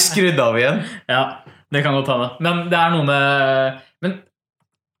 bli skrudd av igjen. Ja, det kan godt hende. Men det noe med... Men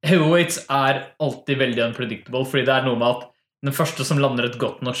heavyweights alltid veldig unpredictable, fordi det noe med at den første som lander et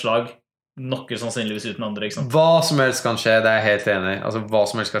godt nok slag knocker sannsynligvis ut den andre, ikke sant? Hva som helst kan skje, det er jeg helt enig i. Altså, hva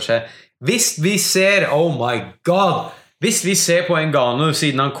som helst kan skje. Hvis vi ser, oh my god, hvis vi ser på Ngannou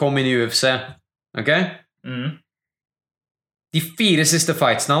siden han kom inn i UFC, ok? De 4 siste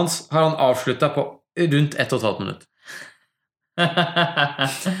fightsene hans har han avsluttet på rundt 1,5 minutt. Ja.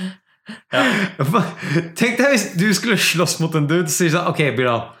 Tenk deg hvis du skulle slåss mot en dude, så sier sånn, ok,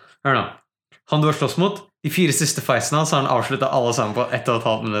 Bilal, hør nå. Han du har slåss mot, de 4 siste fightsene hans har han avsluttet alle sammen på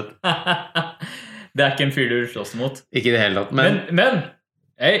 1,5 minutt. Det er ikke en fyr du slåss mot. Ikke i det hele tatt, men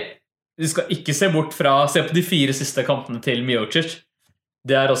hey, du skal ikke se bort fra se på de 4 siste kampene til Miocic.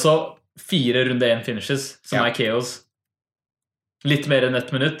 Det er også 4 runde 1 finishes som er KOs. Litt mer enn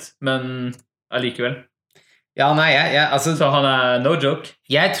 1 minutt, men allikevel. Ja, nei, altså, så han er no joke.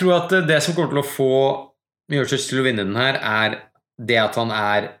 Jeg tror at det som kommer til å få Miocic til å vinne den her, er det at han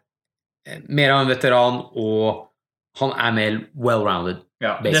er mer av en veteran, og han er mer well-rounded.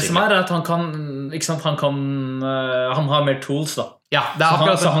 Ja, det som er at han kan, ikke sant, han har mer tools da. Ja, det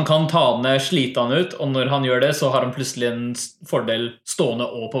er så han kan ta ned, slite han ut, og når han gjør det, så har han plutselig en fordel stående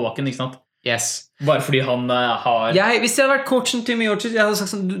og på bakken, ikke sant? Yes. Bare fordi han har... Hvis jeg hadde vært coachen til Miocic, jeg hadde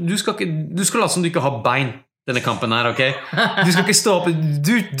sagt sånn, du skal late som du ikke har bein denne kampen her, ok? Du skal ikke stå opp,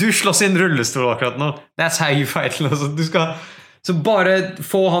 du slåss i en rullestol akkurat nå. That's how you fight. Altså. Du skal, så bare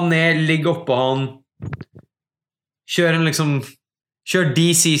få han ned, ligge oppå han, kjør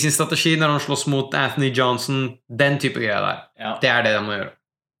DC sin strategi når han slåss mot Anthony Johnson, den type greier der. Ja. Det er det de må gjøre.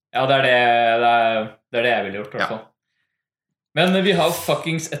 Ja, det er det jeg ville gjort i hvert fall. Men vi har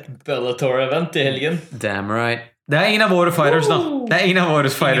fuckings et Bellator-event i helgen. Damn right. Det er ingen av våre fighters da. Det er ingen av våre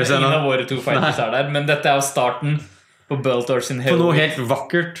fighters ennå. Ingen av våre 2 fighters er der, men dette er jo starten på Bellator sin på noe helt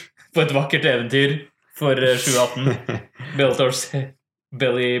vakkert. På et vakkert eventyr for 2018. Bellators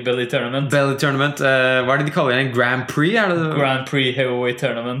Belly Tournament. Belly Tournament. Hva er det de kaller det? En Grand Prix? Er det? Grand Prix Heavyweight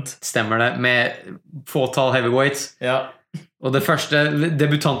Tournament. Stemmer det, med fåtall heavyweights. Ja. Og det første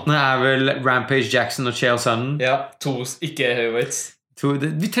debutantene er vel Rampage Jackson og Chael Sonnen. Ja, 2 ikke heavyweights.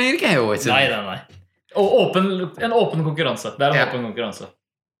 Vi trenger ikke heavyweights. Nei. Og en åpen konkurranse. Det er en åpen konkurranse.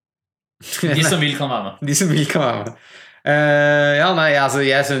 De som vil kan være med. De som vil kan være med. Altså,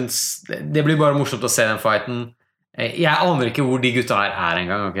 jeg synes det blir bare morsomt å se den fighten. Jeg aner ikke hvor de gutta her er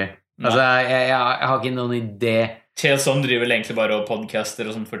en gang, ok? Altså, jeg har ikke noen idé. Chael Sonnen driver vel egentlig bare og podcaster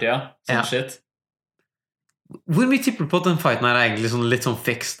og sånt for tida. Sånn shit. Hvor mye tipper du på at den fighten her er egentlig litt sånn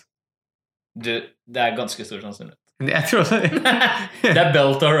fixed? Det er ganske stor sannsynlighet. Jeg tror også det er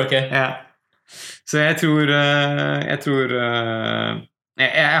Bellator, ok? Ja. Så jeg tror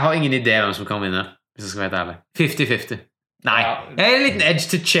jeg har ingen idé hvem som kan vinne, hvis jeg skal være ærlig. 50-50. Nei, jeg er en liten edge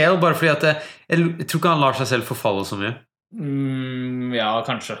til Chael, bare fordi at jeg tror ikke han lar seg selv forfalle så mye. Ja,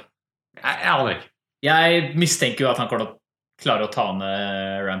 kanskje. Jeg aner ikke. Jeg mistenker jo at han klarer å ta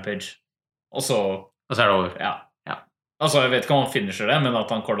ned Rampage. Og så er det over. Ja. Altså, jeg vet ikke om han finisher det, men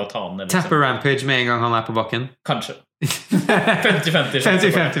at han klarer å ta ned liksom. Tapper Rampage med en gang han er på bakken. Kanskje. 50-50.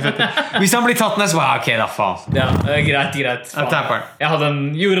 Hvis han blir tatt ned, så var ok, da faen. Ja, greit. Jeg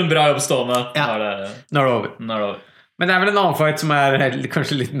gjorde en bra jobb stående. Ja. Nå er det over. Men det er vel en annen fight som er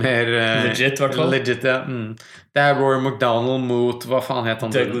kanskje litt mer legit, i hvert fall. Legit, ja. Det er Rory McDonald mot, hva faen heter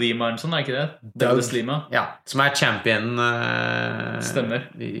han? Doug Lima, sånn, er ikke det? Douglas Lima. Ja, som er champion Stemmer.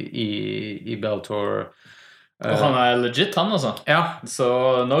 I Bellator. Og han er legit, han altså. Ja. Så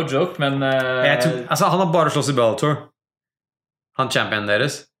no joke, men han har bare slåss i Bellator. Han champion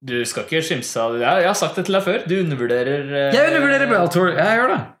deres. Du skal ikke skimse av det. Jeg har sagt det til deg før. Du undervurderer Jeg undervurderer Bellator. Jeg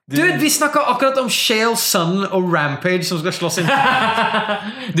gjør det. Dude, vi snakket akkurat om Chael Sonnen og Rampage som skal slåss inn.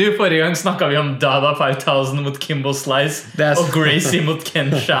 Forrige gang snakket vi om Dada 5000 mot Kimbo Slice og Gracie mot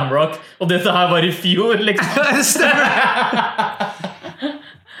Ken Shamrock. Og dette her var i fjor, liksom. Det stemmer.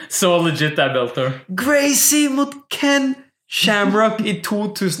 Så legit er Bellator. Gracie mot Ken Shamrock i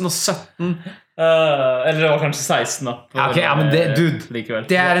 2017. Eller det var kanskje 16 da. Men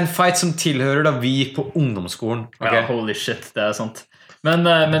det er en fight som tilhører da vi gikk på ungdomsskolen. Ja, holy shit, det er sant. Men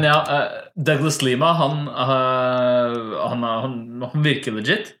ja, Douglas Lima, han virker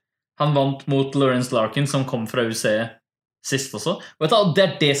legit. Han vant mot Lawrence Larkin, som kom fra UC sist også. Og det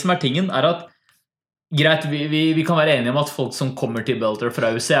er det som er tingen, er at greit, vi kan være enige om at folk som kommer til Bellator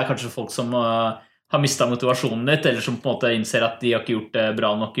fra UC er kanskje folk som har mistet motivasjonen litt, eller som på en måte innser at de har ikke gjort det bra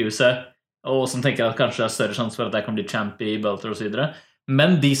nok i UC, og som tenker at kanskje det er større sjanse for at jeg kan bli champ i Bellator og så videre.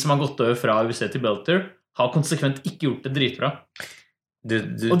 Men de som har gått over fra UC til Bellator har konsekvent ikke gjort det dritbra.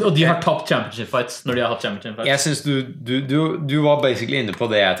 Og de har tapt championship fights når de har hatt championship fights. Jeg synes du var basically inne på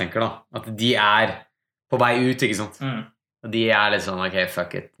det jeg tenker da. At de er på vei ut, ikke sant? Og de er litt sånn, ok,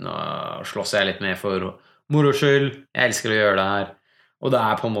 fuck it. Nå slåss jeg litt mer for moro skyld. Jeg elsker å gjøre det her. Og det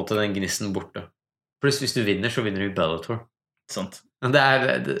på en måte den gnisten borte. Pluss hvis du vinner, så vinner du i Bellator. Sant.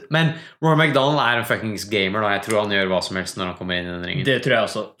 Men Rory McDonald en fuckings gamer, da. Jeg tror han gjør hva som helst når han kommer inn i den ringen. Det tror jeg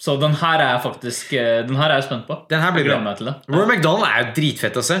også. Så den her faktisk Den her jeg spent på. Den her blir bra. Rory McDonald jo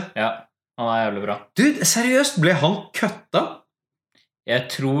dritfett å se. Ja, han jævlig bra. Dude, seriøst, ble han køtta? Jeg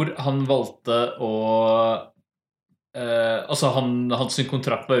tror han valgte å altså hans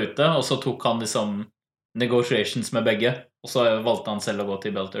kontrakt var ute, og så tok han liksom negotiations med begge, og så valgte han selv å gå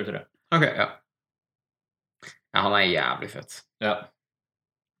til Bellator, tror jeg. Ok, ja. Ja, han jævlig fett. Ja.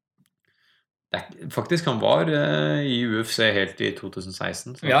 Faktisk, han var i UFC helt i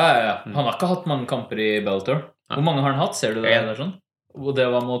 2016. Så. Ja. Han har ikke hatt mange kamper i Bellator. Hvor mange har han hatt? Ser du det der sånn? Og det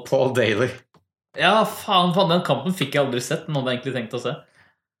var mot Paul Daly. Ja, faen, den kampen fikk jeg aldri sett. Den hadde jeg egentlig tenkt å se.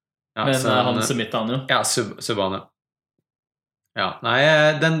 Ja, men han submittet han jo. Ja, Subhane. Ja, nei,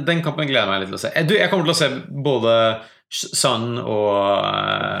 den kampen gleder jeg meg litt til å se. Jeg kommer til å se både Son og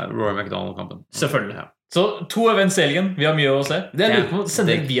Rory McDonald-kampen. Selvfølgelig. Ja. Så 2 events i helgen. Vi har mye å se. Det lurer på,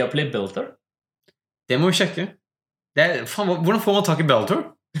 sender Viaplay Bellator? Det må vi sjekke. Faen, hvordan får man tak i Bellator?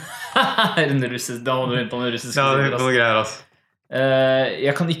 Da må du inn på noen russiske ja, det noe greier, altså.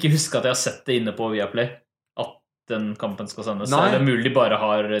 Jeg kan ikke huske at jeg har sett det inne på Viaplay at den kampen skal sendes. Nei. Det mulig de bare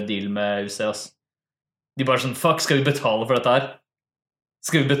har deal med UFC, ass. De bare sånn, fuck, skal vi betale for dette her?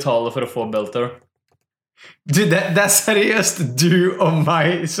 Skal vi betale for å få Bellator? Du, det seriøst du og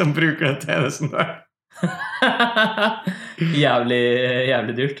meg som bruker den tjenesten der.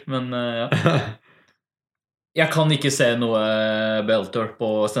 jævlig dyrt, men ja. Jeg kan ikke se noe Bellator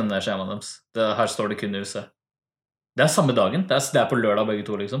på sendeskjemaet deres. Her står det kun i UFC. Det samme dagen. Det på lørdag begge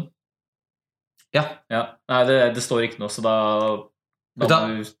to, liksom. Ja. Nei, det står ikke noe, så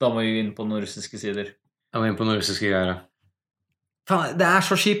da må vi inn på noen russiske sider. Da må vi inn på noen russiske greier. Faen, det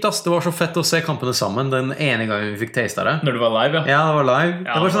så kjipt, ass. Det var så fett å se kampene sammen den ene gangen vi fikk taste det. Når det var live, ja. Ja, det var live.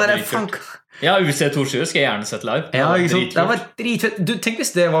 Ja, det var sånn der, ja, UFC 220 skal jeg gjerne sett live. Ja, det var dritfett. Du, tenk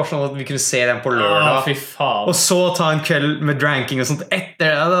hvis det var sånn at vi kunne se den på lørdag. Fy faen. Og så ta en kveld med dranking og sånt etter.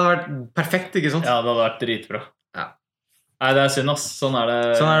 Det hadde vært perfekt, ikke sant? Ja, det hadde vært dritbra. Ja. Nei, det synd, ass. Sånn det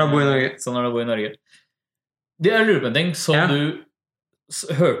å bo i Norge. Sånn det å bo i Norge. Jeg lurer på en ting.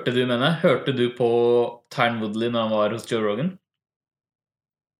 Hørte du på Tyron Woodley når han var hos Joe Rogan?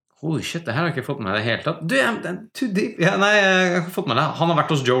 Holy shit, det her har jeg ikke fått med meg det helt tatt. Du, too deep. Ja, nei, jeg har ikke fått med det. Han har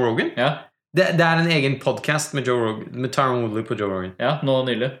vært hos Joe Rogan? Ja. Det en egen podcast med Tyron Woodley på Joe Rogan. Ja, nå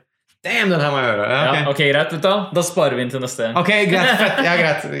nylig. Damn, den her må jeg gjøre. Ja, okay. Ja, ok, greit, vet du. Da sparer vi inn til neste. Ok, greit, fett. Ja,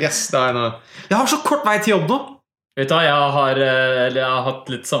 greit. Yes, da noe. Jeg har så kort vei til jobb nå. Vet du, jeg har hatt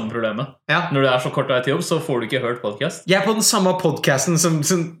litt samme problemet. Ja. Når du så kort vei til jobb, så får du ikke hørt podcast. Jeg på den samme podcasten som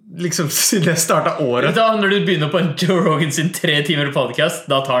liksom siden jeg startet året. Vet du, når du begynner på en Joe Rogan sin 3 timer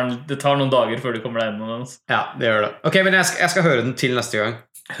podcast, det tar noen dager før du kommer deg inn med den. Ja, det gjør det. Ok, men jeg skal høre den til neste gang.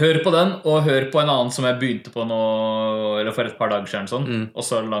 Hør på den, og hør på en annen som jeg begynte på nå, eller for et par dager siden sånn. Og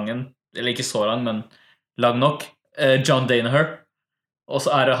så lang en, eller ikke så lang, men lang nok. John Danaher. Og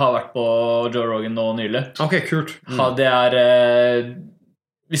så har vært på Joe Rogan nå nylig. Ok, kult. Det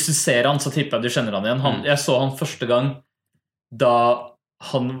hvis du ser han, så tipper jeg du kjenner han igjen. Jeg så han første gang da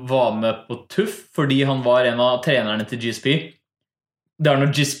han var med på TUF, fordi han var en av trenerne til GSP. Det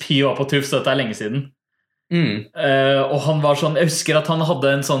når GSP var på TUF, så dette lenge siden. Og han var sånn, jeg husker at han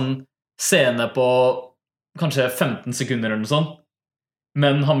hadde en sånn scene på kanskje 15 sekunder eller noe sånt.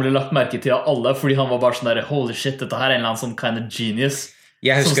 Men han ble lagt merke til av alle, fordi han var bare sånn der, holy shit, dette her en eller annen sånn kind of genius.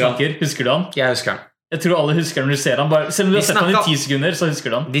 Jeg husker han. Husker du han? Jeg husker han. Jeg tror alle husker han når du ser han. Selv om du har sett han i 10 sekunder, så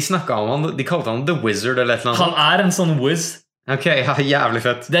husker du han. De snakket om han, de kalte han The Wizard eller et eller annet. Han en sånn whiz. Ok, ja, jævlig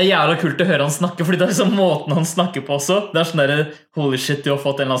fett. Det jævlig kult å høre han snakke, fordi det liksom måten han snakker på også. Det sånn der, holy shit, du har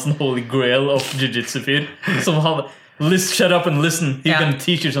fått en eller annen sånn holy grail of jiu-jitsu-fyr. Som han, shut up and listen, he can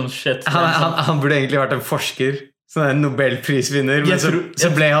teach you some shit. Han burde egentlig vært en forsker. Sånn en Nobelprisvinner, men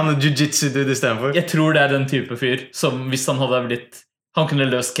så ble han en jiu-jitsu-dude i stedet for. Jeg tror det den type fyr som hvis han hadde blitt, han kunne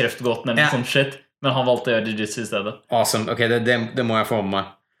løst kreftgåten eller sånn shit, men han valgte å gjøre jiu-jitsu i stedet. Awesome, ok, det må jeg få med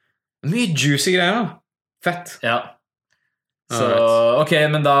meg. Mye juicy greier da. Fett. Ja. Så, ok,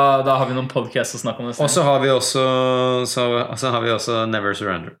 men da har vi noen podcasts å snakke om det. Og så har vi også Never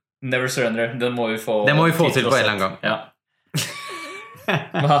Surrender. Never Surrender, den må vi få til på en eller annen gang. Ja.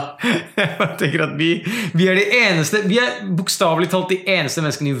 Jeg tenker at vi de eneste, vi bokstavelig talt de eneste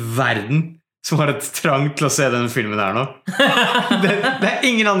menneskene i verden som har et trang til å se denne filmen her nå. Det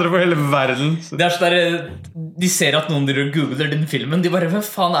ingen andre på hele verden. Det så der, de ser at noen googler den filmen, de bare, hvem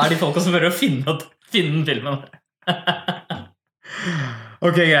faen de folka som bare finne den filmen?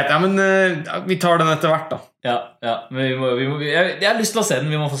 Ok, greit, ja, men vi tar den etter hvert da. Ja, men jeg har lyst til å se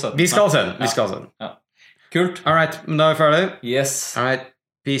den, vi må få se den. Vi skal se den. Ja. Kult. All right, men da er vi ferdig. Yes. All right,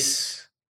 peace.